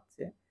মাংস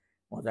খাচ্ছে,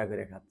 মজা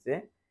করে খাচ্ছে,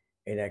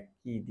 এরা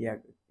কি দিয়া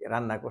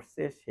রান্না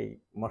করছে সেই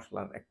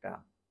মশলার একটা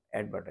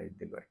অ্যাডভার্টাইজ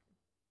দিল আর কি।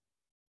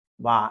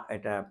 বা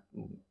এটা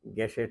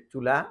গ্যাসের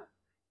চুলা,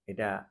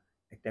 এটা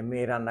একটা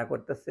মেয়ে রান্না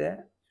করতেছে,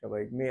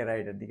 সবাই মেয়েরা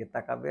এটার দিকে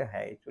তাকাবে,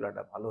 হ্যাঁ এই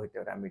চুলাটা ভালো হইতে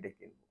পারে, আমি এটা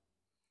কিনবো।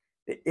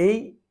 এই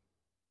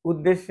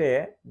উদ্দেশ্যে,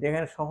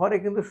 যেখানে শহরে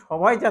কিন্তু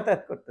সবাই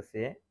যাতায়াত করতেছে,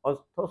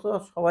 অথচ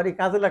সবারই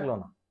কাজে লাগলো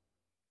না,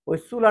 ওই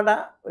চুলাটা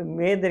ওই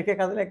মেয়েদেরকে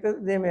কাজে লাগতেছে,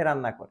 যে মেয়ে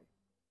রান্না করে।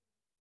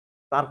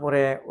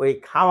 তারপরে ওই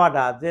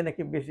খাওয়াটা যে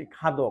নাকি বেশি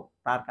খাদক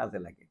তার কাজে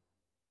লাগে।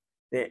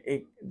 এই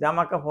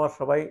জামা কাপড়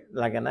সবাই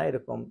লাগে না,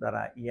 এরকম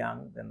যারা ইয়াং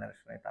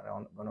জেনারেশনে তারা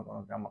ঘন ঘন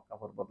জামা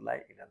কাপড়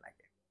বদলায়, এটা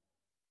লাগে।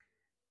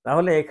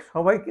 তাহলে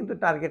সবাই কিন্তু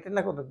টার্গেটেড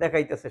না, করতে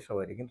দেখাইতেছে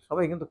সবাই, কিন্তু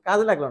সবাই কিন্তু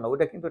কাজে লাগলো না,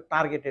 ওটা কিন্তু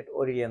টার্গেটেড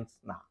অডিয়েন্স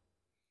না।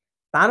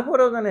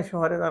 তারপরেও জানে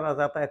শহরে যারা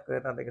যাতায়াত করে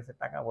তাদের কাছে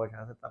টাকা পয়সা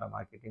আছে, তারা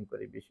মার্কেটিং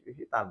করে বেশি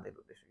বেশি তাদের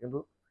উদ্দেশ্যে, কিন্তু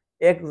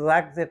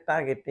এক্সাক্ট যে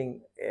টার্গেটিং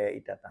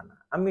এটা তা না।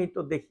 আমি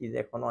তো দেখি যে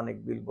এখন অনেক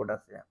বিলবোর্ড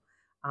আছে,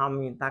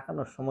 আমি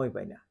তাকানোর সময়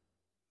পাই না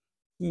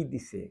কি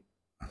দিছে।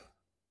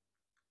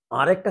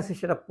 আরেকটা আছে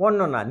সেটা পণ্য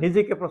না,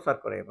 নিজেকে প্রচার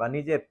করে বা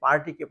নিজের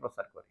পার্টিকে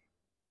প্রচার করে,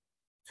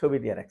 ছবি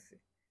দিয়ে রাখছে,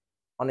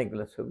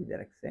 অনেকগুলো ছবি দিয়ে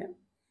রাখছে।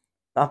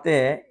 তাতে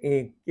এই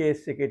কে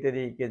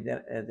সেক্রেটারি, কে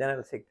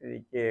জেনারেল সেক্রেটারি,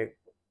 কে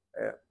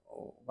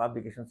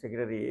পাবলিকেশন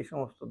সেক্রেটারি, এই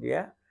সমস্ত দিয়ে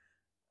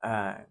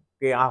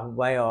কে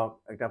আহ্বায়ক,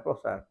 একটা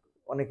প্রচার।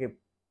 অনেকে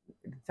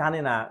জানে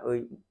না, ওই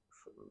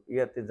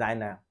ইয়াতে যায়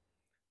না,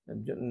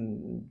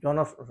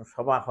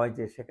 জনসভা হয়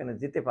যে সেখানে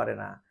যেতে পারে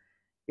না,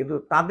 কিন্তু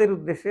তাদের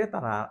উদ্দেশ্যে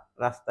তারা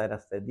রাস্তায়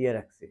রাস্তায় দিয়ে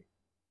রাখছে।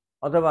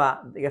 অথবা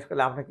জিজ্ঞেস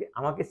করলে, আপনাকে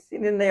আমাকে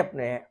চিনেন নাই,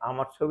 আপনি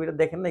আমার ছবিটা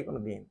দেখেন নাই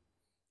কোনোদিন,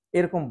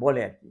 এরকম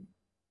বলে আর কি।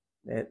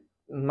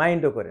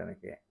 মাইন্ডও করে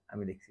অনেকে,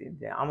 আমি দেখছি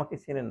যে আমাকে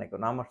চেনেন না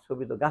কেন, আমার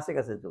ছবি তো গাছে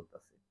গাছে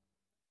চলতেছে।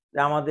 যে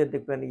আমাদের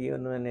দেখবেন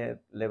ইউনিয়নের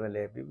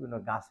লেভেলে বিভিন্ন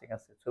গাছে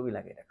গাছে ছবি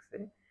লাগিয়ে রাখছে,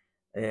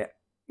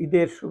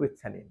 ঈদের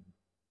শুভেচ্ছা নিন।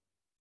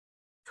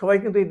 সবাই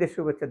কিন্তু ঈদের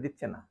শুভেচ্ছা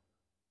দিচ্ছে না,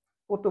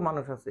 কত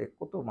মানুষ আছে,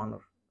 কত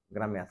মানুষ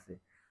গ্রামে আছে,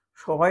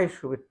 সবাই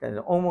শুভেচ্ছা,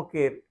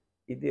 অমুকের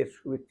ঈদের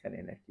শুভেচ্ছা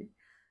নিন আর কি,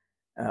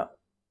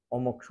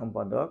 অমুক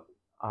সম্পাদক,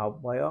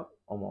 আহ্বায়ক,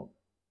 অমুক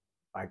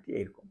পার্টি,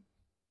 এরকম।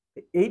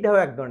 এইটাও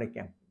এক ধরনের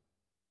ক্যাম্পেইন,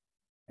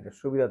 এটা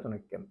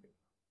সুবিধাজনক ক্যাম্পেইন।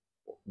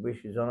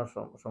 বেশি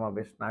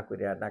জনসমাবেশ না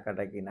করিয়া,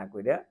 ডাকাডাকি না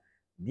করিয়া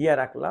দিয়া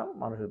রাখলাম,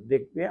 মানুষ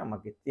দেখবে,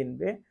 আমাকে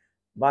চিনবে,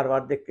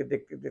 বারবার দেখতে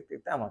দেখতে দেখতে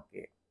দেখতে আমাকে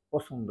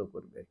পছন্দ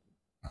করবে আর কি।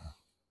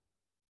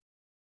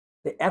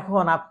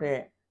 এখন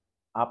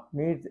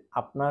আপনি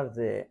আপনার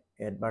যে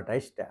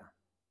অ্যাডভার্টাইজটা,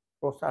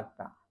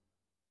 প্রচারটা,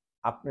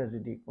 আপনি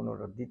যদি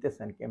কোনোটা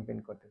দিতেছেন, ক্যাম্পেইন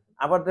করতেছেন,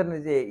 আবার ধরেন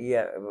যে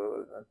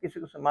কিছু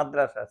কিছু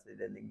মাদ্রাসা আছে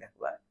ইদানিং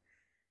দেখবা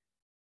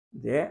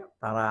যে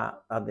তারা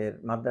তাদের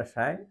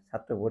মাদ্রাসায়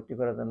ছাত্র ভর্তি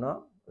করার জন্য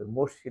ওই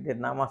মসজিদের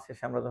নামাজ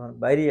শেষে আমরা যখন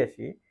বাইরে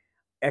আসি,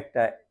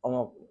 একটা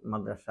অমুক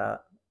মাদ্রাসা,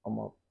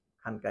 অমুক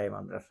খানকায়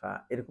মাদ্রাসা,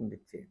 এরকম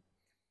দিচ্ছে।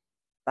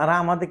 তারা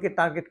আমাদেরকে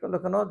টার্গেট করলো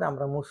কেন, যে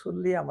আমরা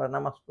মুসল্লি, আমরা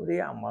নামাজ পড়ি,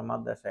 আমার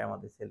মাদ্রাসায়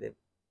আমাদের ছেলে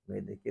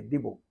মেয়েদেরকে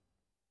দিব,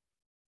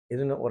 এই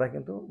জন্য ওরা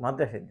কিন্তু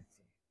মাদ্রাসায়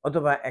দিচ্ছে।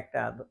 অথবা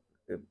একটা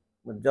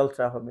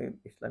জলসা হবে,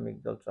 ইসলামিক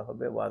জলসা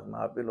হবে, ওয়াজ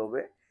মাহফিল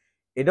হবে,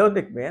 এটাও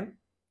দেখবেন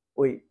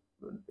ওই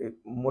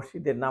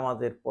মসজিদের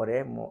নামাজের পরে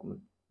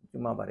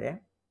জুমাবারে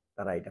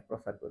তারা এটা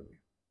প্রচার করবে,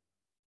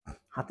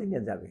 হাতে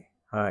নিয়ে যাবে,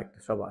 হ্যাঁ একটা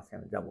সভা আছে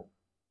আমি যাব।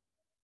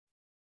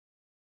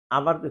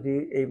 আবার যদি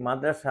এই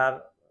মাদ্রাসার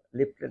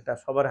লিফলেটটা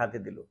সবার হাতে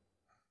দিল,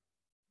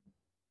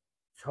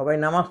 সবাই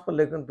নামাজ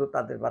পড়লে কিন্তু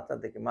তাদের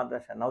বাচ্চাদেরকে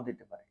মাদ্রাসা নাও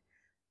দিতে পারে,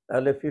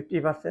 তাহলে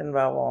 50%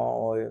 বা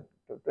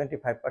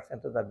 25%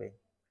 তো যাবে,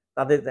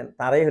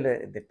 তারাই হলে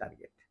এদের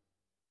টার্গেট।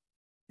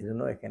 এই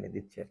জন্য এখানে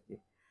দিচ্ছে আর কি।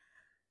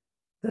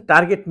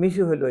 টার্গেট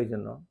মিসও হলো, এই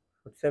জন্য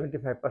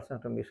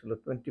 75% মিস হলো,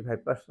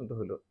 25%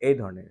 হলো, এই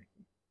ধরনের আর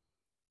কি।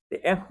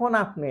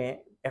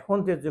 এখন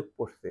যে যুগ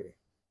পড়ছে,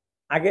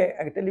 আগে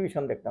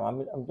টেলিভিশন দেখতাম,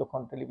 আমি যখন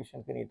টেলিভিশন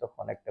কিনি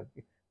তখন একটা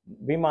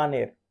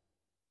বিমানের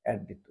অ্যাড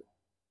দিত।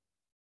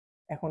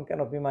 এখন কেন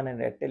বিমানের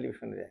অ্যাড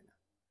টেলিভিশনে যায় না?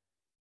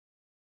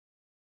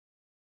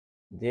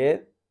 যে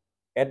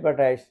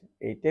অ্যাডভার্টাইজ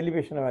এই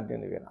টেলিভিশনের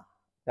মাধ্যমে দেবে না,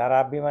 যারা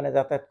বিমানে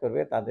যাতায়াত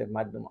করবে তাদের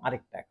মাধ্যম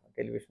আরেকটা। এখন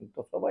টেলিভিশন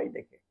তো সবাই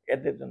দেখে,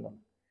 এদের জন্য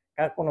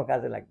না, কোনো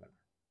কাজে লাগবে না।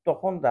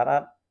 তখন যারা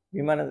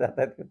বিমানে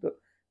যাতায়াত করতো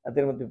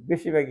তাদের মধ্যে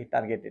বেশিরভাগই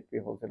টার্গেটেড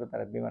পিপল ছিল,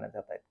 তারা বিমানে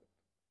যাতায়াত করত।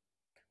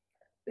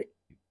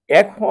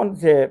 এখন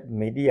যে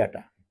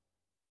মিডিয়াটা,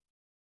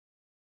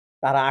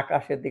 তারা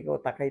আকাশের দিকেও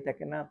তাকাই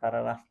থাকে না, তারা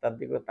রাস্তার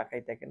দিকেও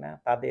তাকাই থাকে না,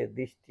 তাদের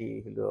দৃষ্টি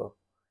হলো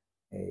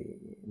এই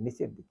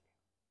নিচের দিকে,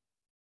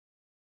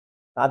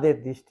 তাদের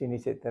দৃষ্টি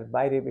নিচে, তার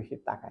বাইরে বেশি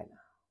তাকায়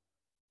না,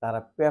 তারা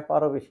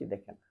পেপারও বেশি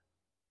দেখে না,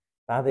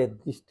 তাদের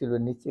দৃষ্টি হলো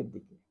নিচের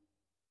দিকে,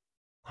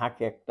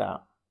 থাকে একটা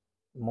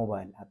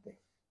মোবাইল হাতে,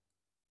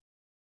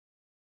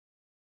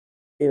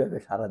 এইভাবে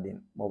সারাদিন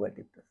মোবাইল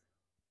টিপতেছে।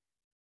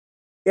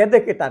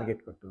 এদেরকে টার্গেট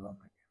করতে হবে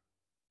আপনাকে।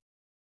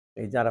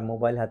 এই যারা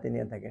মোবাইল হাতে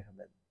নিয়ে থাকে,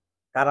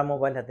 কারা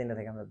মোবাইল হাতে নিয়ে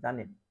থাকে আমরা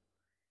জানি না,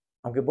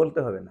 আমাকে বলতে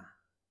হবে না।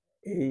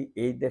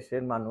 এই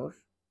দেশের মানুষ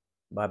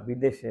বা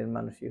বিদেশের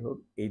মানুষই হোক,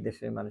 এই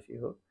দেশের মানুষই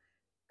হোক,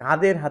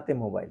 কাদের হাতে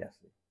মোবাইল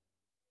আছে,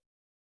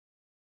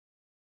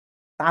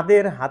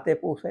 তাদের হাতে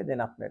পৌঁছায় দেন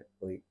আপনার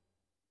ওই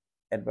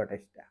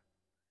অ্যাডভার্টাইজটা,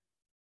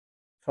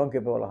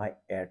 সংক্ষেপে বলা হয়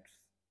অ্যাডস।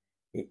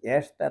 এই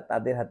অ্যাডসটা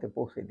তাদের হাতে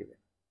পৌঁছে দিবেন।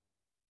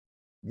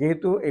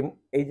 যেহেতু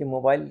এই যে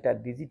মোবাইলটা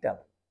ডিজিটাল,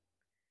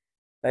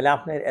 তাহলে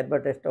আপনার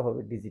অ্যাডভার্টাইজটা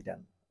হবে ডিজিটাল।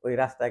 ওই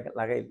রাস্তায়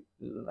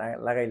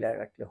লাগাই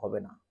রাখলে হবে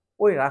না,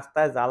 ওই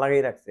রাস্তায় যা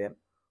লাগাই রাখছেন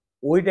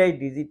ওইটাই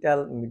ডিজিটাল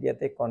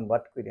মিডিয়াতে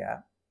কনভার্ট করিয়া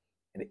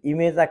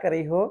ইমেজ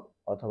আকারেই হোক,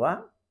 অথবা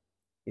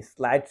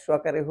স্লাইড শো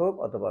আকারে হোক,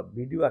 অথবা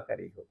ভিডিও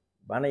আকারেই হোক,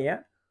 বানাইয়া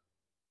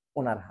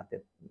ওনার হাতে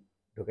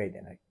ঢুকাই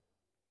দেন আর কি।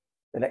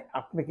 তাহলে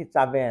আপনি কি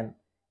চাবেন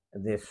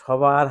যে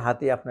সবার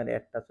হাতে আপনার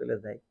অ্যাডটা চলে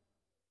যায়?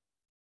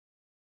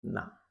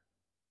 না,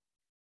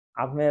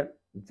 আপনার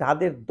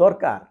যাদের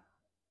দরকার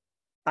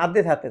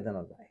তাদের হাতে যেন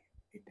যায়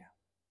এটা।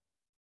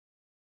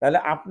 তাহলে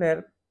আপনার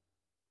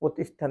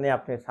প্রতিষ্ঠানে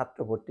আপনি ছাত্র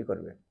ভর্তি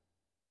করবেন,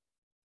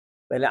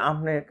 তাহলে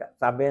আপনি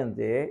চাবেন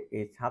যে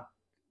এই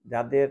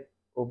যাদের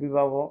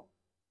অভিভাবক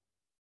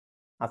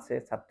আছে,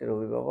 ছাত্রের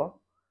অভিভাবক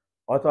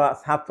অথবা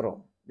ছাত্র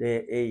যে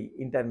এই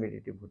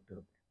ইন্টারমিডিয়েটে ভর্তি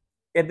হবে,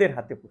 এদের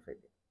হাতে পৌঁছে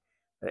দেয়।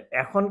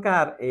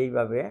 এখনকার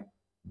এইভাবে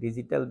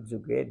ডিজিটাল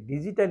যুগে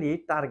ডিজিটালি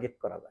টার্গেট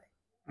করা যায়,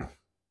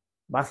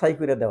 বাছাই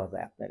করে দেওয়া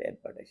যায় আপনার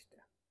অ্যাডভার্টাইজটা।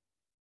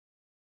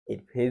 এই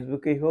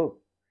ফেসবুকেই হোক,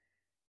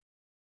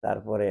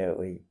 তারপরে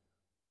ওই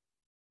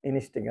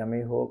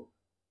ইনস্টাগ্রামেই হোক,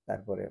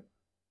 তারপরে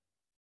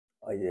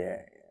ওই যে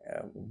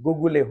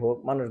গুগলে হোক,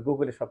 মানুষ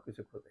গুগলে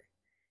সবকিছু খোঁজে,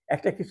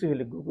 একটা কিছু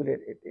হলে গুগলের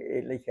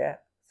লেখা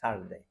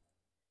সার্চ দেয়,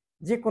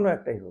 যে কোনো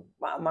একটাই হোক,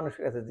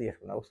 মানুষের কাছে জিজ্ঞেস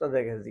করুন,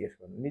 ওস্তাদের কাছে জিজ্ঞেস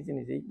করুন, নিজে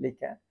নিজেই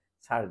লেখা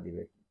সার্চ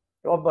দিবে,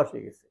 অভ্যাস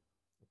হয়ে গেছে,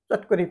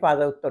 চট করেই পাওয়া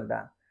যায় উত্তরটা।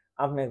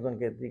 আপনি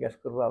একজনকে জিজ্ঞেস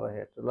করবো, আবার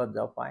একটু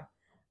লজ্জাও পায়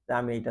যে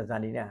আমি এটা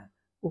জানি না,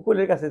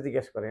 গুগলের কাছে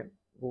জিজ্ঞেস করেন,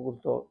 গুগল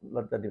তো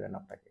লজ্জা দিবেন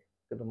আপনাকে,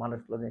 কিন্তু মানুষ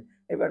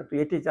এবার তুই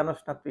এটি জানোস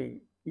না, তুই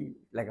কি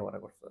লেখাপড়া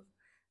করছিস,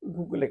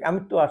 গুগলে, আমি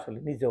তো আসলে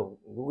নিজেও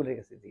গুগলের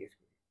কাছে জিজ্ঞেস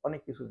করি,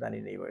 অনেক কিছু জানি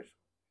না এই বয়সে,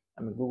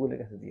 আমি গুগলের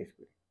কাছে জিজ্ঞেস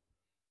করি।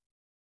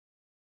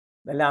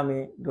 তাহলে আমি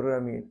ধরুন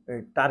আমি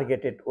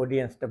টার্গেটেড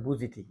অডিয়েন্সটা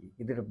বুঝি ঠিকই,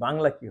 কিন্তু এটা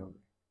বাংলা কি হবে?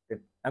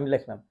 আমি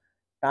লিখলাম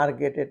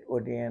targeted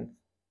audience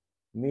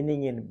meaning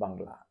in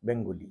Bangla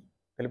Bengali,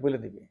 তাহলে বলে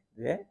দিবে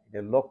যে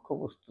এটা লক্ষ্য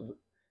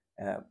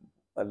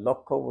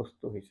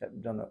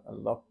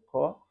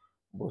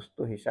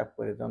বস্তু হিসাব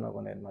করে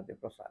জনগণের মাঝে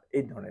প্রচার,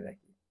 এই ধরনের আর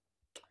কি।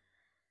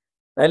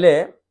 তাহলে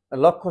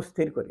লক্ষ্য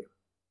স্থির করি,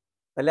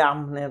 তাহলে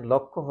আপনার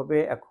লক্ষ্য হবে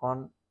এখন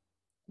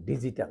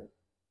ডিজিটাল।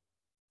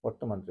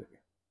 বর্তমান যুগে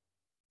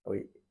ওই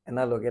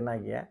অ্যানালগে না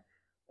গিয়া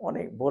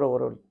অনেক বড়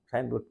বড়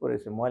সাইনবোর্ড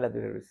পড়েছে, ময়লা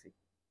দূরে রয়েছে,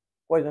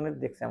 কয়জনের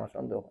দেখছে আমার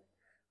সন্দেহ হয়।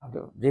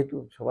 যেহেতু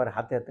সবার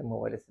হাতে হাতে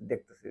মোবাইল এসে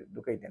দেখতেছে,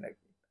 ঢুকাই দেন আর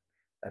কি,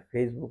 তার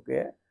ফেসবুকে,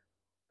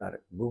 তার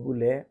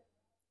গুগলে,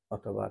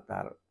 অথবা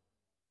তার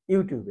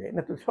ইউটিউবে,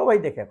 না তো সবাই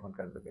দেখে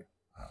এখনকার যুগে।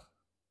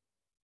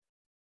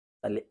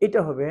 তাহলে এটা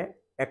হবে,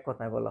 এক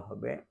কথায় বলা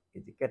হবে,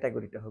 এই যে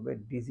ক্যাটাগরিটা হবে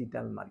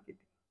ডিজিটাল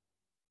মার্কেটিং।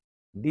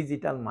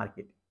 Digital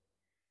marketing.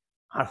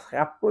 আর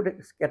সাব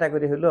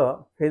ক্যাটাগরি হলো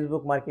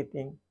ফেসবুক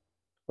মার্কেটিং,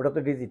 ওটা তো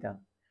ডিজিটাল।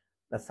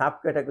 সাব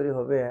ক্যাটাগরি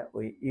হবে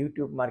ওই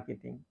ইউটিউব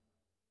মার্কেটিং,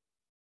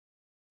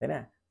 তাই না?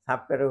 সাব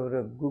ক্যাটাগরি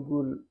হলো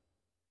গুগল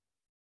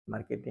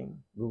মার্কেটিং,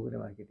 গুগলে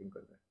মার্কেটিং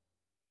করবে।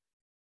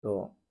 তো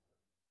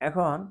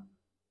এখন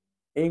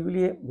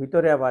এইগুলি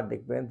ভিতরে আবার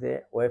দেখবেন যে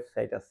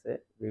ওয়েবসাইট আছে,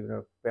 বিভিন্ন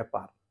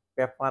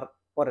পেপার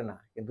পড়ে না,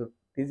 কিন্তু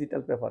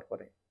ডিজিটাল পেপার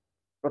পড়ে।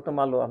 প্রথম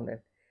আলো আপনার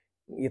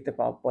ইয়েতে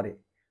পাওয়া পরে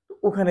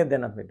ওখানে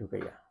দেন আপনি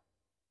ঢুকাইয়া,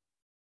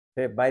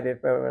 সে বাইরের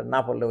না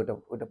পড়লে ওইটা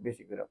ওইটা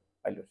বেশি করে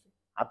পাইল,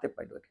 হাতে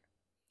পাইল।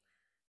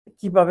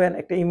 কি পাবেন,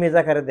 একটা ইমেজ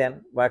আকারে দেন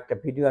বা একটা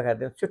ভিডিও আকারে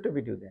দেন, ছোট্ট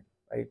ভিডিও দেন,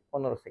 এই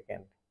 15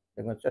 সেকেন্ড,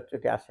 দেখবেন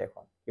চটচটে আসে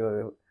এখন।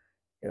 কিভাবে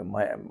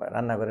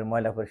রান্নাঘরের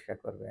ময়লা পরিষ্কার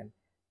করবেন,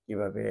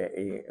 কিভাবে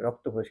এই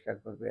রক্ত পরিষ্কার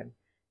করবেন,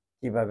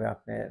 কিভাবে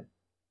আপনি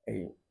এই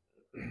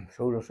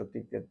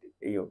সৌরশক্তিতে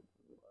এই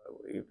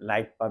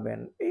লাইট পাবেন,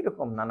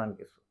 এইরকম নানান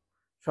কিছু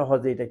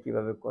সহজে এটা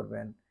কিভাবে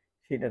করবেন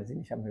সেটার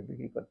জিনিস আপনি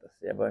বিক্রি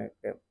করতেছে এবং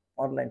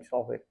অনলাইন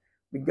শপের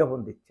বিজ্ঞাপন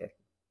দিচ্ছে আর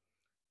কি।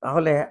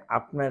 তাহলে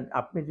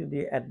আপনি যদি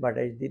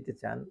অ্যাডভার্টাইজ দিতে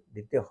চান,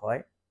 দিতে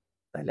হয়,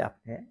 তাহলে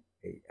আপনি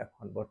এই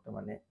এখন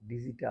বর্তমানে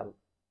ডিজিটাল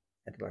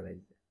অ্যাডভার্টাইজ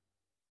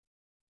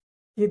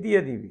কে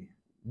দিয়ে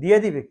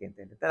দিবে কে?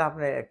 তাহলে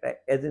আপনার একটা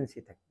এজেন্সি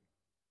থাকবে,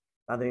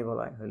 তাদেরই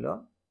বলা হলো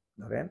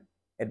ধরেন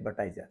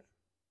অ্যাডভার্টাইজার।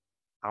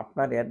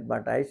 আপনার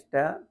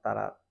অ্যাডভার্টাইজটা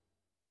তারা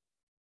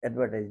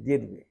অ্যাডভার্টাইজ দিয়ে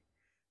দিবে।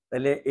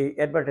 তাহলে এই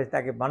অ্যাডভার্টাইজটা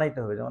আগে বানাইতে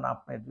হবে। যেমন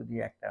আপনার যদি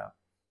একটা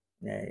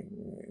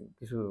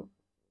কিছু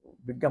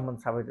বিজ্ঞাপন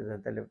ছাপাইতে চান,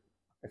 তাহলে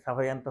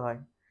ছাপাই আনতে হয়।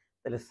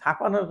 তাহলে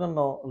ছাপানোর জন্য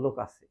লোক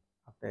আছে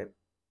আপনার,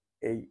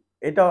 এই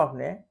এটাও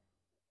আপনি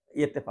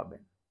ইয়েতে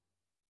পাবেন,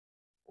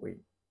 ওই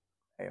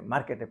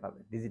মার্কেটে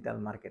পাবেন। ডিজিটাল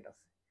মার্কেট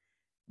আছে,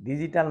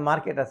 ডিজিটাল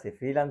মার্কেট আছে,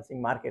 ফ্রিল্যান্সিং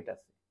মার্কেট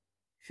আছে।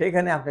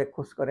 সেইখানে আপনি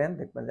খোঁজ করেন,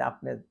 দেখবেন যে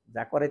আপনি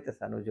যা করাইতে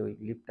চান, ওই যে ওই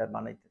লিফটার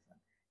বানাইতে চান,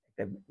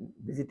 একটা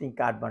ভিজিটিং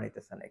কার্ড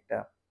বানাইতে চান, একটা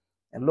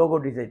লোগো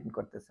ডিজাইন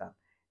করতে চান,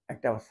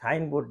 একটা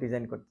সাইনবোর্ড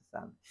ডিজাইন করতে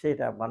চান,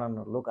 সেটা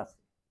বানানোর লোক আছে,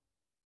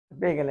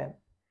 পেয়ে গেলেন।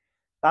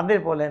 তাদের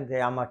বলেন যে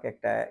আমাকে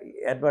একটা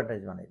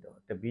অ্যাডভার্টাইজ বানাই দাও,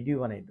 একটা ভিডিও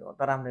বানাই দাও,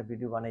 তারা আপনার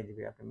ভিডিও বানাই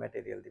দিবে, আপনি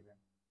ম্যাটেরিয়াল দিবেন।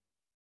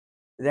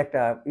 যে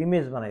একটা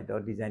ইমেজ বানাই দাও,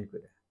 ডিজাইন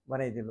করে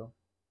বানাই দিল,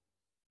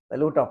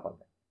 তাহলে ওটাও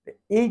পাবেন।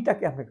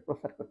 এইটাকে আপনাকে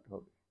প্রচার করতে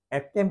হবে,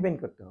 এক ক্যাম্পেইন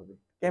করতে হবে।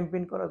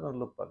 ক্যাম্পেইন করার জন্য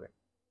লোক পাবেন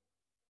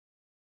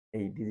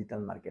এই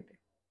ডিজিটাল মার্কেটে,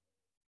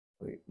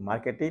 ওই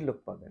মার্কেটেই লোক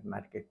পাবেন,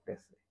 মার্কেট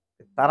প্লেসে।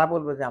 তারা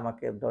বলবে যে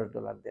আমাকে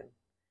 $10 দেন,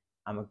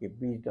 আমাকে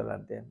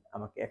 $20 দেন,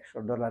 আমাকে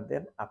 $100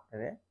 দেন,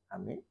 আপনারে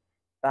আমি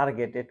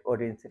টার্গেটেড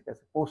অডিয়েন্সের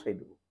কাছে পৌঁছে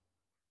দেবো।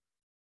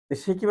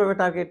 সে কিভাবে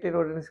টার্গেটেড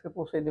অডিয়েন্সকে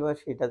পৌঁছে দেবে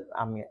সেটা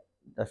আমি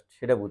জাস্ট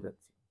সেটা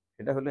বুঝাচ্ছি।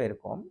 সেটা হলো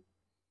এরকম,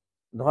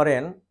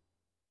 ধরেন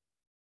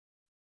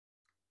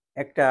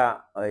একটা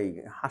ওই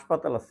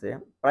হাসপাতাল আছে,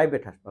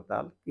 প্রাইভেট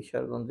হাসপাতাল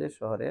কিশোরগঞ্জে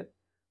শহরের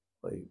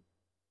ওই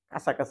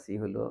কাছাকাছি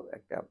হলো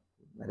একটা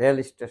রেল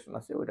স্টেশন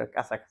আছে, ওইটার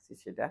কাছাকাছি।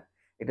 সেটা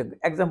এটা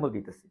এক্সাম্পল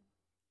দিতেছি।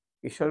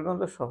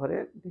 কিশোরগঞ্জ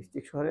শহরের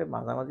ডিস্ট্রিক্ট শহরের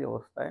মাঝামাঝি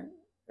অবস্থায়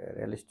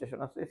রেল স্টেশন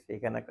আছে,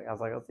 সেইখানে একটা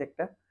কাছাকাছি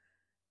একটা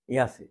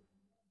আছে,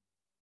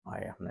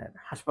 আপনার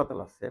হাসপাতাল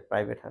আছে,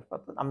 প্রাইভেট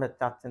হাসপাতাল। আমরা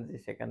চাচ্ছেন যে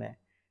সেখানে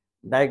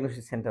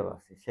ডায়াগনোসিস সেন্টারও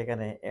আছে,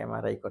 সেখানে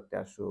এমআরআই করতে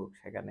আসুক।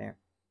 সেখানে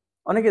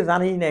অনেকে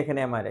জানেই না এখানে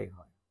এমআরআই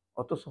হয়,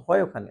 অথচ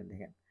হয় ওখানে।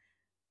 দেখেন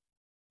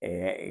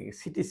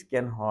সিটি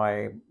স্ক্যান হয়,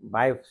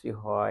 বায়োপসি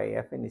হয়,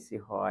 এফএনসি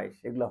হয়,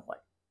 সেগুলো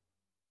হয়।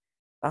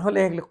 তাহলে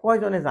এগুলো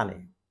কয়জনে জানে?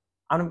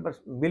 আপনি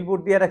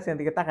বিলবোর্ড দিয়ে রাখছেন,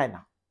 এদিকে তাকায়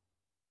না।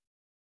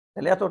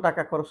 তাহলে এত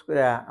টাকা খরচ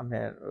করে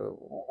আপনার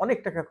অনেক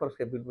টাকা খরচ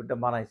করে বিলবোর্ডটা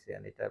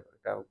বানাইছেন, এটা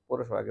একটা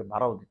পৌরসভাকে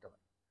ভাড়াও দিতে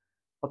হয়,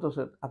 অথচ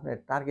আপনার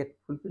টার্গেট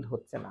ফুলফিল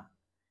হচ্ছে না।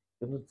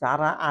 কিন্তু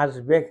যারা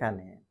আসবে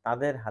এখানে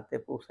তাদের হাতে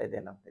পৌঁছায়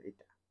দেন আপনার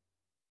এটা,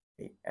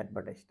 এই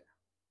অ্যাডভার্টাইজটা।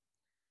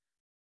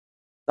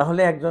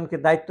 তাহলে একজনকে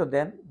দায়িত্ব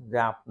দেন যে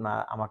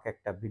আমাকে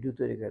একটা ভিডিও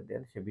তৈরি করে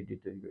দেন, সে ভিডিও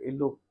তৈরি করে, এই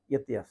লোক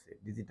ইয়েতে আছে,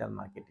 ডিজিটাল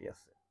মার্কেটে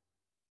আছে।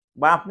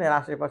 বা আপনার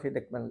আশেপাশে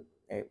দেখবেন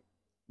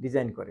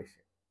ডিজাইন করে,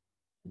 সে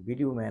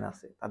ভিডিও ম্যান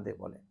আছে, তাদের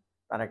বলেন,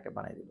 তারা একটা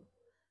বানাই দিল।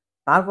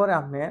 তারপরে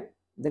আপনি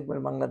দেখবেন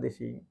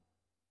বাংলাদেশি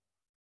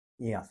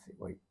আছে,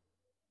 ওই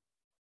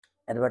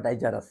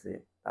অ্যাডভার্টাইজার আছে,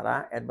 তারা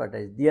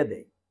অ্যাডভার্টাইজ দিয়ে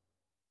দেয়।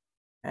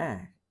 হ্যাঁ,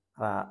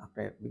 তারা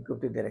আপনার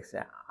বিজ্ঞপ্তি দিয়ে রাখছে,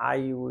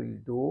 I will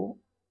do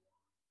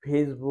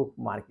Facebook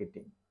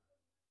marketing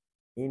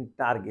in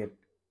target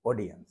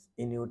audience,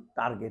 in your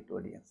target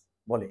audience,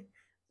 বলে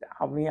যে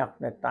আমি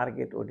আপনার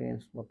টার্গেট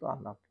অডিয়েন্স মতো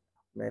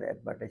আপনার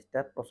অ্যাডভার্টাইজটা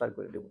প্রচার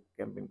করে দেবো,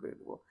 ক্যাম্পেইন করে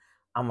দেবো,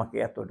 আমাকে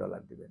এত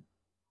 $, দিবেন।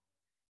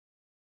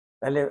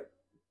 তাহলে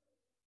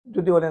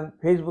যদি বলেন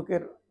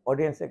ফেসবুকের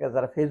অডিয়েন্সের কাছে,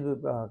 যারা ফেসবুক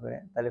ব্যবহার করে,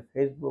 তাহলে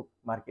ফেসবুক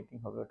মার্কেটিং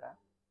হবে ওটা।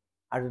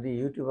 আর যদি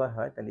ইউটিউবার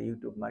হয় তাহলে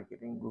ইউটিউব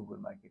মার্কেটিং, গুগল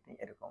মার্কেটিং,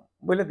 এরকম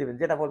বলে দিবেন,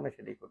 যেটা বলবেন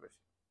সেটাই করবে।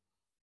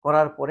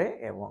 করার পরে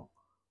এবং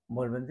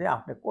বলবেন যে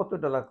আপনি কত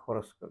 $,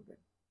 খরচ করবেন।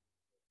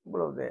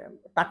 বলব যে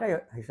টাকায়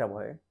হিসাব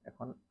হয়,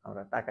 এখন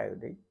আমরা টাকায়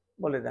দিই।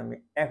 বলে যে আমি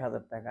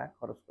 $1000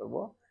 খরচ করব,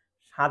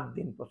 7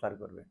 দিন প্রচার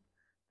করবেন।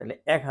 তাহলে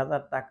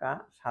 $1000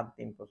 7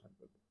 দিন প্রচার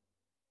করবে,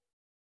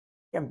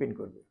 ক্যাম্পেইন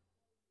করবে।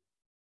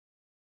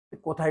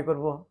 কোথায়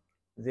করব?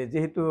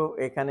 যেহেতু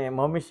এখানে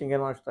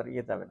ময়মনসিংহের মানুষ তো আর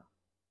ইয়ে যাবে না,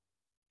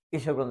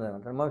 কিশোরগঞ্জ যাবে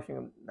না, ময়মনসিংহ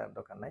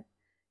দরকার নাই।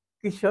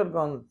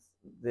 কিশোরগঞ্জ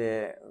যে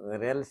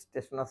রেল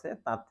স্টেশন আছে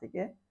তার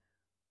থেকে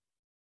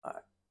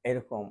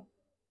এরকম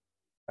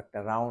একটা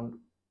রাউন্ড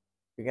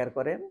ফিগার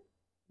করেন,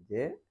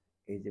 যে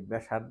এই যে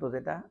ব্যাসার্ধ,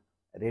 যেটা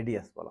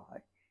রেডিয়াস বলা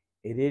হয়,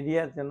 এই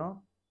রেডিয়াস যেন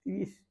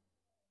 30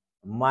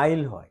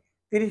 মাইল হয়।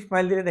 30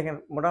 মাইল দিলে দেখেন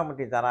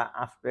মোটামুটি যারা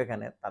আসবে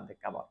এখানে তাদের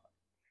কাভার হয়।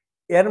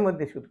 এর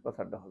মধ্যে শুধু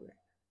প্রচারটা হবে।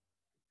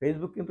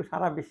 ফেসবুক কিন্তু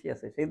সারা বিশ্বে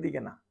আছে,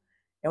 সেদিকে না।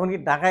 এমনকি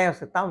ঢাকায়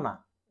আছে তাও না।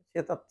 সে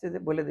চাচ্ছে যে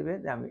বলে দিবে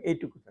যে আমি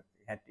এইটুকু চাচ্ছি।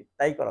 হ্যাঁ, ঠিক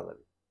তাই করা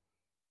যাবে।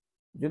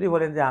 যদি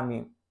বলেন যে আমি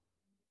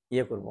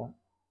ইয়ে করব,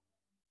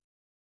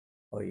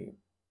 ওই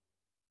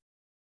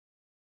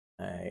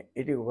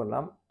এটুকু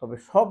করলাম, তবে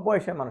সব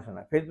বয়সের মানুষের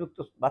না। ফেসবুক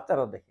তো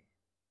বাচ্চারাও দেখে,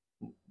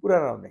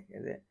 বুড়ারাও দেখে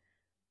যে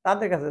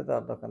তাদের কাছে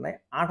যাওয়ার দরকার নাই।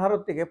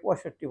 18 থেকে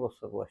 65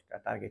 বছর বয়সটা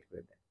টার্গেট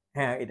করে দেন।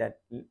 হ্যাঁ, এটা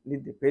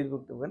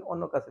ফেসবুক দিবেন,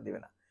 অন্য কাছে দিবে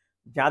না।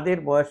 যাদের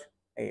বয়স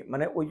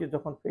মানে ওই যে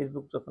যখন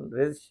ফেসবুক যখন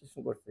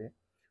রেজিস্ট্রেশন করছে,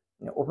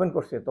 ওপেন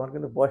করছে তখন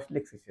কিন্তু বয়স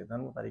লিখছে, সে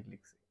জন্ম তারিখ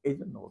লিখছে।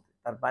 এইজন্য বলছে।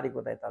 তার বাড়ি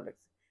কোথায় তাও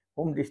লিখছে।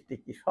 হোম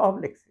ডিস্ট্রিক্ট কি সব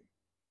লিখছে।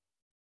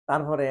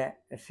 তারপরে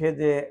সে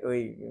যে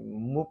ওই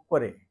মুভ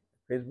করে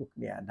ফেসবুক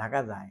নিয়ে ঢাকা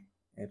যায়,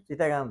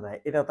 চিটাগাং যায়,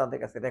 এটাও তাদের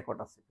কাছে রেকর্ড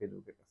আছে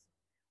ফেসবুকের কাছে।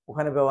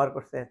 ওখানে ব্যবহার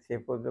করছে সে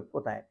ফেসবুক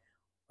কোথায়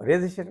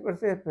রেজিস্ট্রেশন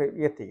করছে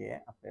ইয়ে থেকে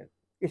আপনার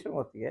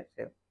কিশোরগঞ্জ থেকে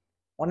সে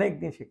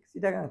অনেকদিন সে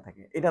চিটাগাং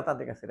থাকে, এটা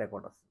তাদের কাছে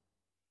রেকর্ড আছে।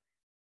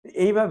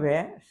 এইভাবে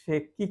সে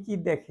কি কি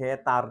দেখে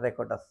তার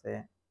রেকর্ড আছে।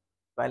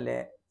 তাহলে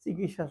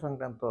চিকিৎসা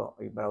সংক্রান্ত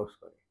ওই ব্রাউজ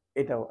করে,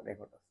 এটাও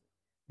রেকর্ড আছে।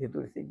 যেহেতু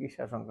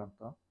চিকিৎসা সংক্রান্ত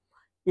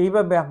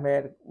এইভাবে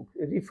আপনার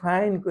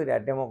রিফাইন করে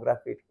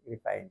ডেমোগ্রাফিক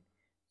রিফাইন,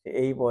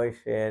 এই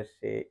বয়সের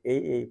সে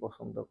এই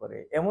পছন্দ করে।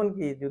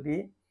 এমনকি যদি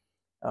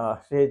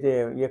সে যে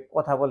ইয়ে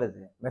কথা বলে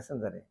যে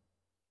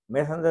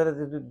মেসেঞ্জারে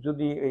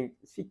যদি এই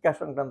শিক্ষা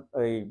সংক্রান্ত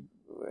এই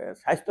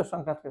স্বাস্থ্য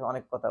সংক্রান্ত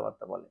অনেক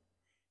কথাবার্তা বলে,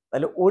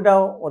 তাহলে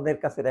ওটাও ওদের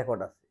কাছে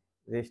রেকর্ড আছে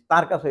যে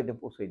তার কাছে এটা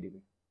পৌঁছে দিবে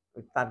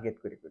ওই টার্গেট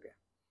করে করে।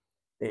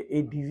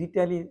 এই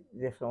ডিজিটালি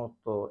যে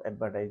সমস্ত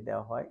অ্যাডভার্টাইজ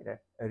দেওয়া হয়, এটা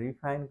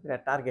রিফাইন করে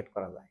টার্গেট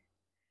করা যায়।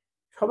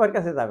 সবার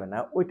কাছে যাবে না।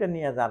 ওইটা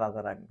নিয়ে যারা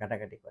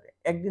ঘাটাঘাটি করে।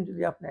 একদিন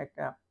যদি আপনি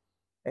একটা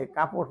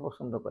কাপড়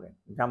পছন্দ করেন,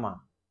 জামা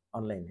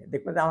অনলাইনে,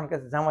 দেখবেন যে আমার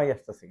কাছে জামাই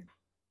আসতেছে কেন?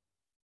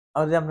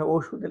 আর যে আপনি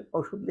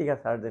ওষুধ লিখে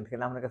সার্চ দেন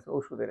খেলে আপনার কাছে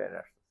ওষুধের অ্যাড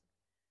আসতেছে।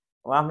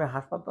 ও আপনি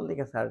হাসপাতাল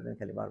লিখে সার্চ দেন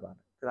খালি বারবার।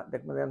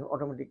 দেখবেন যে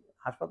অটোমেটিক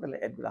হাসপাতালের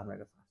অ্যাডগুলো আপনার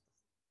কাছে আসতেছে।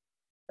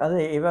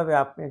 কাজেই এভাবে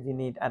আপনি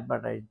যিনি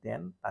অ্যাডভার্টাইজ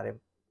দেন তারে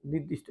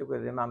নির্দিষ্ট করে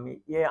দেন আমি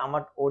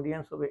আমার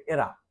অডিয়েন্স হবে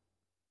এরা।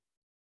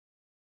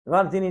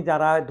 এবার যিনি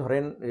যারা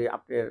ধরেন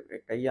আপনার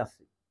একটা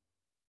আছে,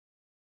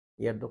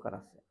 ইয়ের দোকান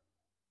আছে,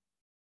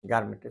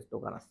 গার্মেন্টস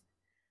দোকান আছে।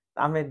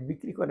 আপনি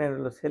বিক্রি করেন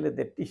হলো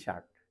ছেলেদের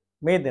টি-শার্ট,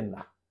 মেয়েদের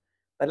না।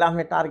 তাহলে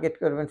আপনি টার্গেট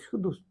করবেন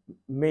শুধু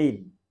মেইল,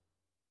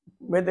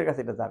 মেয়েদের কাছে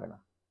এটা যাবে না।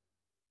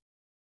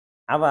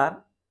 আবার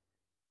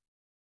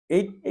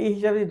এই এই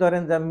হিসাবেই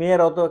ধরেন যে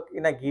মেয়েরাও তো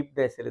কিনা গিফট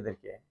দেয়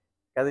ছেলেদেরকে।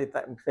 কাজেই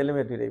ছেলে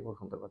মেয়ে ২ টাই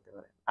পছন্দ করতে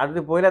পারে। আর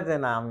যদি বইলা যে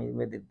না আমি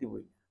মেয়েদের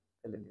দিবই না,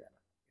 ছেলে দিবে না।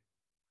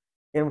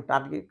 এরকম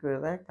টার্গেট করে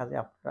দেয়। কাজে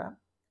আপনারা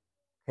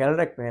খেয়াল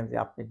রাখবেন যে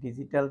আপনি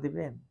ডিজিটাল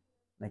দিবেন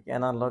নাকি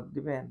এনালগ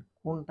দিবেন,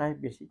 কোনটায়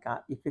বেশি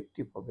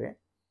ইফেক্টিভ হবে।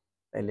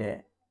 তাইলে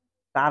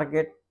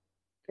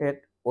টার্গেটেড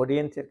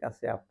অডিয়েন্সের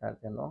কাছে আপনার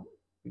যেন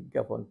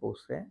বিজ্ঞাপন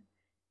পৌঁছে,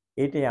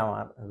 এটাই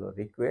আমার হলো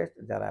রিকোয়েস্ট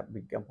যারা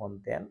বিজ্ঞাপন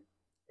দেন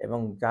এবং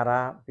যারা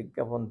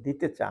বিজ্ঞাপন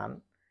দিতে চান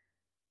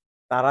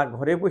তারা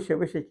ঘরে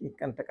বসে কি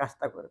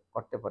কাজটা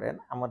করতে পারেন।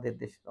 আমাদের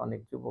দেশের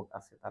অনেক যুবক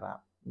আছে তারা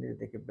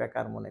নিজেদেরকে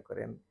বেকার মনে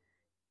করেন,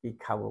 কি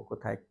খাবো,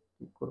 কোথায়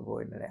কি করবো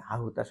এটা নিয়ে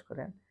হাহুতাশ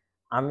করেন।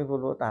 আমি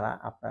বলব তারা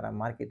আপনারা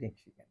মার্কেটিং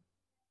শিখেন।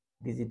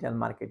 ডিজিটাল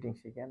মার্কেটিং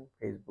শিখেন,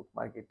 ফেসবুক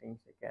মার্কেটিং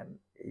শিখেন,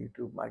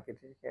 ইউটিউব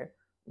মার্কেটিং শিখেন,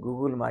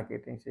 গুগল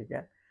মার্কেটিং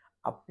শিখেন।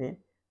 আপনি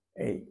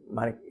এই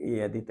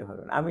দিতে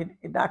পারবেন। আমি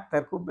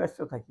ডাক্তার খুব ব্যস্ত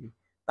থাকি।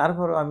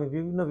 তারপরেও আমি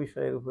বিভিন্ন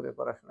বিষয়ের উপরে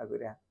পড়াশোনা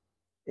কইরা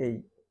এই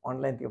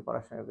অনলাইন থেকে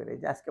পড়াশোনা করে এই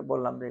যে আজকে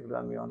বললাম যে এগুলো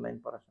আমি অনলাইন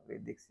পড়াশোনা করে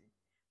দেখছি।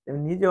 এবং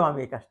নিজেও আমি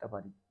এই কাজটা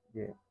পারি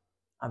যে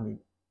আমি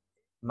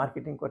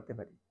মার্কেটিং করতে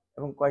পারি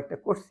এবং কয়েকটা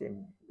করছি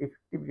আমি।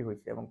 ইফেক্টিভলি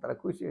হইছে এবং তারা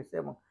খুশি হয়েছে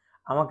এবং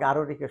আমাকে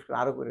আরো রিকোয়েস্ট করে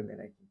আরো করে দেন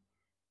আরকি।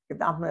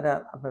 কিন্তু আপনারা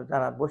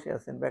যারা বসে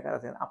আছেন, বেকার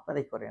আছেন,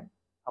 আপনারাই করেন।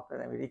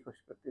 আপনাদের আমি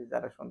রিকোয়েস্ট করতেছি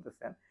যারা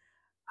শুনতেছেন।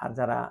 আর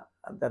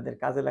যাদের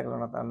কাজে লাগলো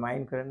না তারা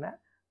মাইন্ড করেন না।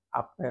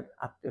 আপনার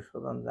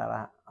আত্মীয়স্বজন যারা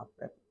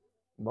আপনার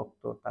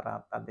ভক্ত তারা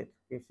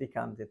তাদেরকে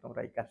শিখান যে তোমরা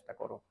এই কাজটা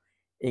করো।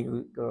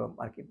 এইগুলো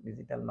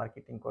ডিজিটাল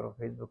মার্কেটিং করো,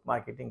 ফেসবুক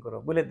মার্কেটিং করো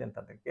বলে দেন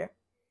তাদেরকে।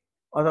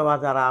 অথবা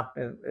যারা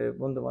আপনার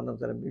বন্ধু-বান্ধব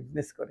যারা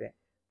বিজনেস করে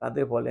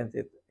তাদের বলেন যে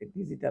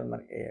ডিজিটাল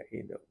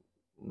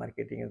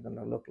মার্কেটিং এর জন্য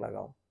লোক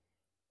লাগাও।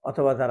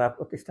 অথবা যারা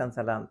প্রতিষ্ঠান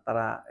চালান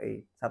তারা এই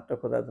ছাত্র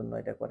খোঁজার জন্য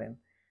এটা করেন।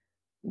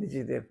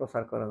 নিজেদের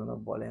প্রচার করার জন্য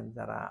বলেন।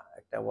 যারা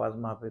একটা ওয়াজ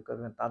মাহফিল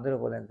করবেন তাদেরও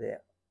বলেন যে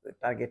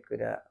টার্গেট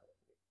কইরা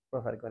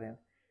প্রচার করেন।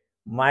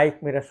 মাইক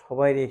মেয়েরা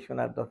সবাইরই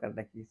শোনার দরকার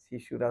নাকি?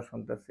 শিশুরা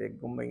শুনতেছে,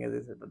 ঘুম ভেঙে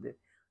যাচ্ছে তাদের,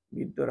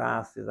 বৃদ্ধরা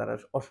আছে যারা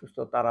অসুস্থ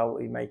তারাও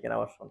এই মাইকের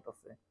আওয়াজ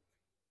শুনতেছে।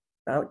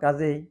 তার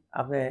কাজেই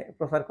আপনি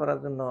প্রচার করার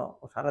জন্য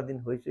সারাদিন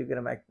হইচই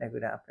করে মাইক না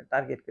করে আপনি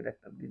টার্গেট করে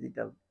একটা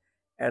ডিজিটাল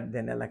অ্যাড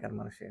দেন এলাকার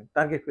মানুষের।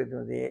 টার্গেট করে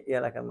দিবেন যে এই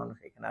এলাকার মানুষ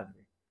এখানে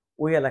আসবে।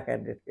 ওই এলাকায়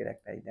অ্যাড্রেস করে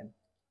একটা দেন।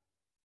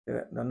 তো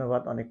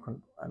ধন্যবাদ, অনেকক্ষণ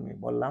আমি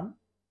বললাম।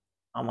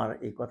 আমার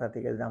এই কথা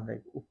থেকে যদি আপনার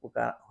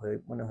উপকার হয়ে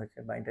মনে হয়েছে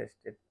বা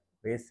ইন্টারেস্টেড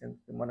হয়েছেন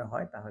মনে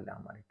হয় তাহলে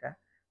আমার এটা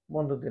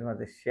বন্ধুদের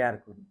মাঝে শেয়ার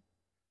করুন।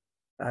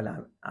 তাহলে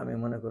আমি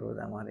মনে করব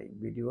যে আমার এই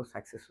ভিডিও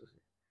সাকসেস হয়েছে।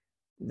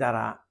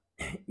 যারা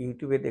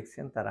ইউটিউবে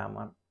দেখছেন তারা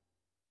আমার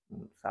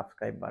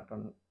সাবস্ক্রাইব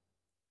বাটন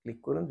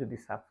ক্লিক করুন যদি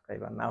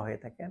সাবস্ক্রাইবার না হয়ে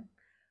থাকেন।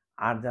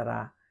 আর যারা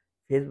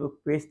ফেসবুক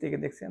পেজ থেকে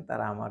দেখছেন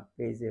তারা আমার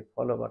পেজে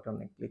ফলো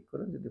বাটনে ক্লিক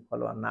করুন যদি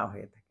ফলোয়ার না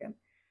হয়ে থাকেন।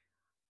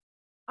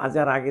 আর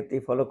যারা আগেতেই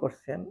ফলো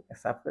করছেন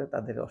সাবস্ক্রাইব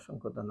তাদের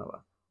অসংখ্য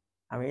ধন্যবাদ।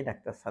 আমি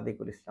ডাক্তার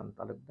সাদেকুল ইসলাম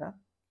তালুকদার।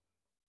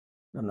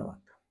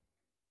 ধন্যবাদ।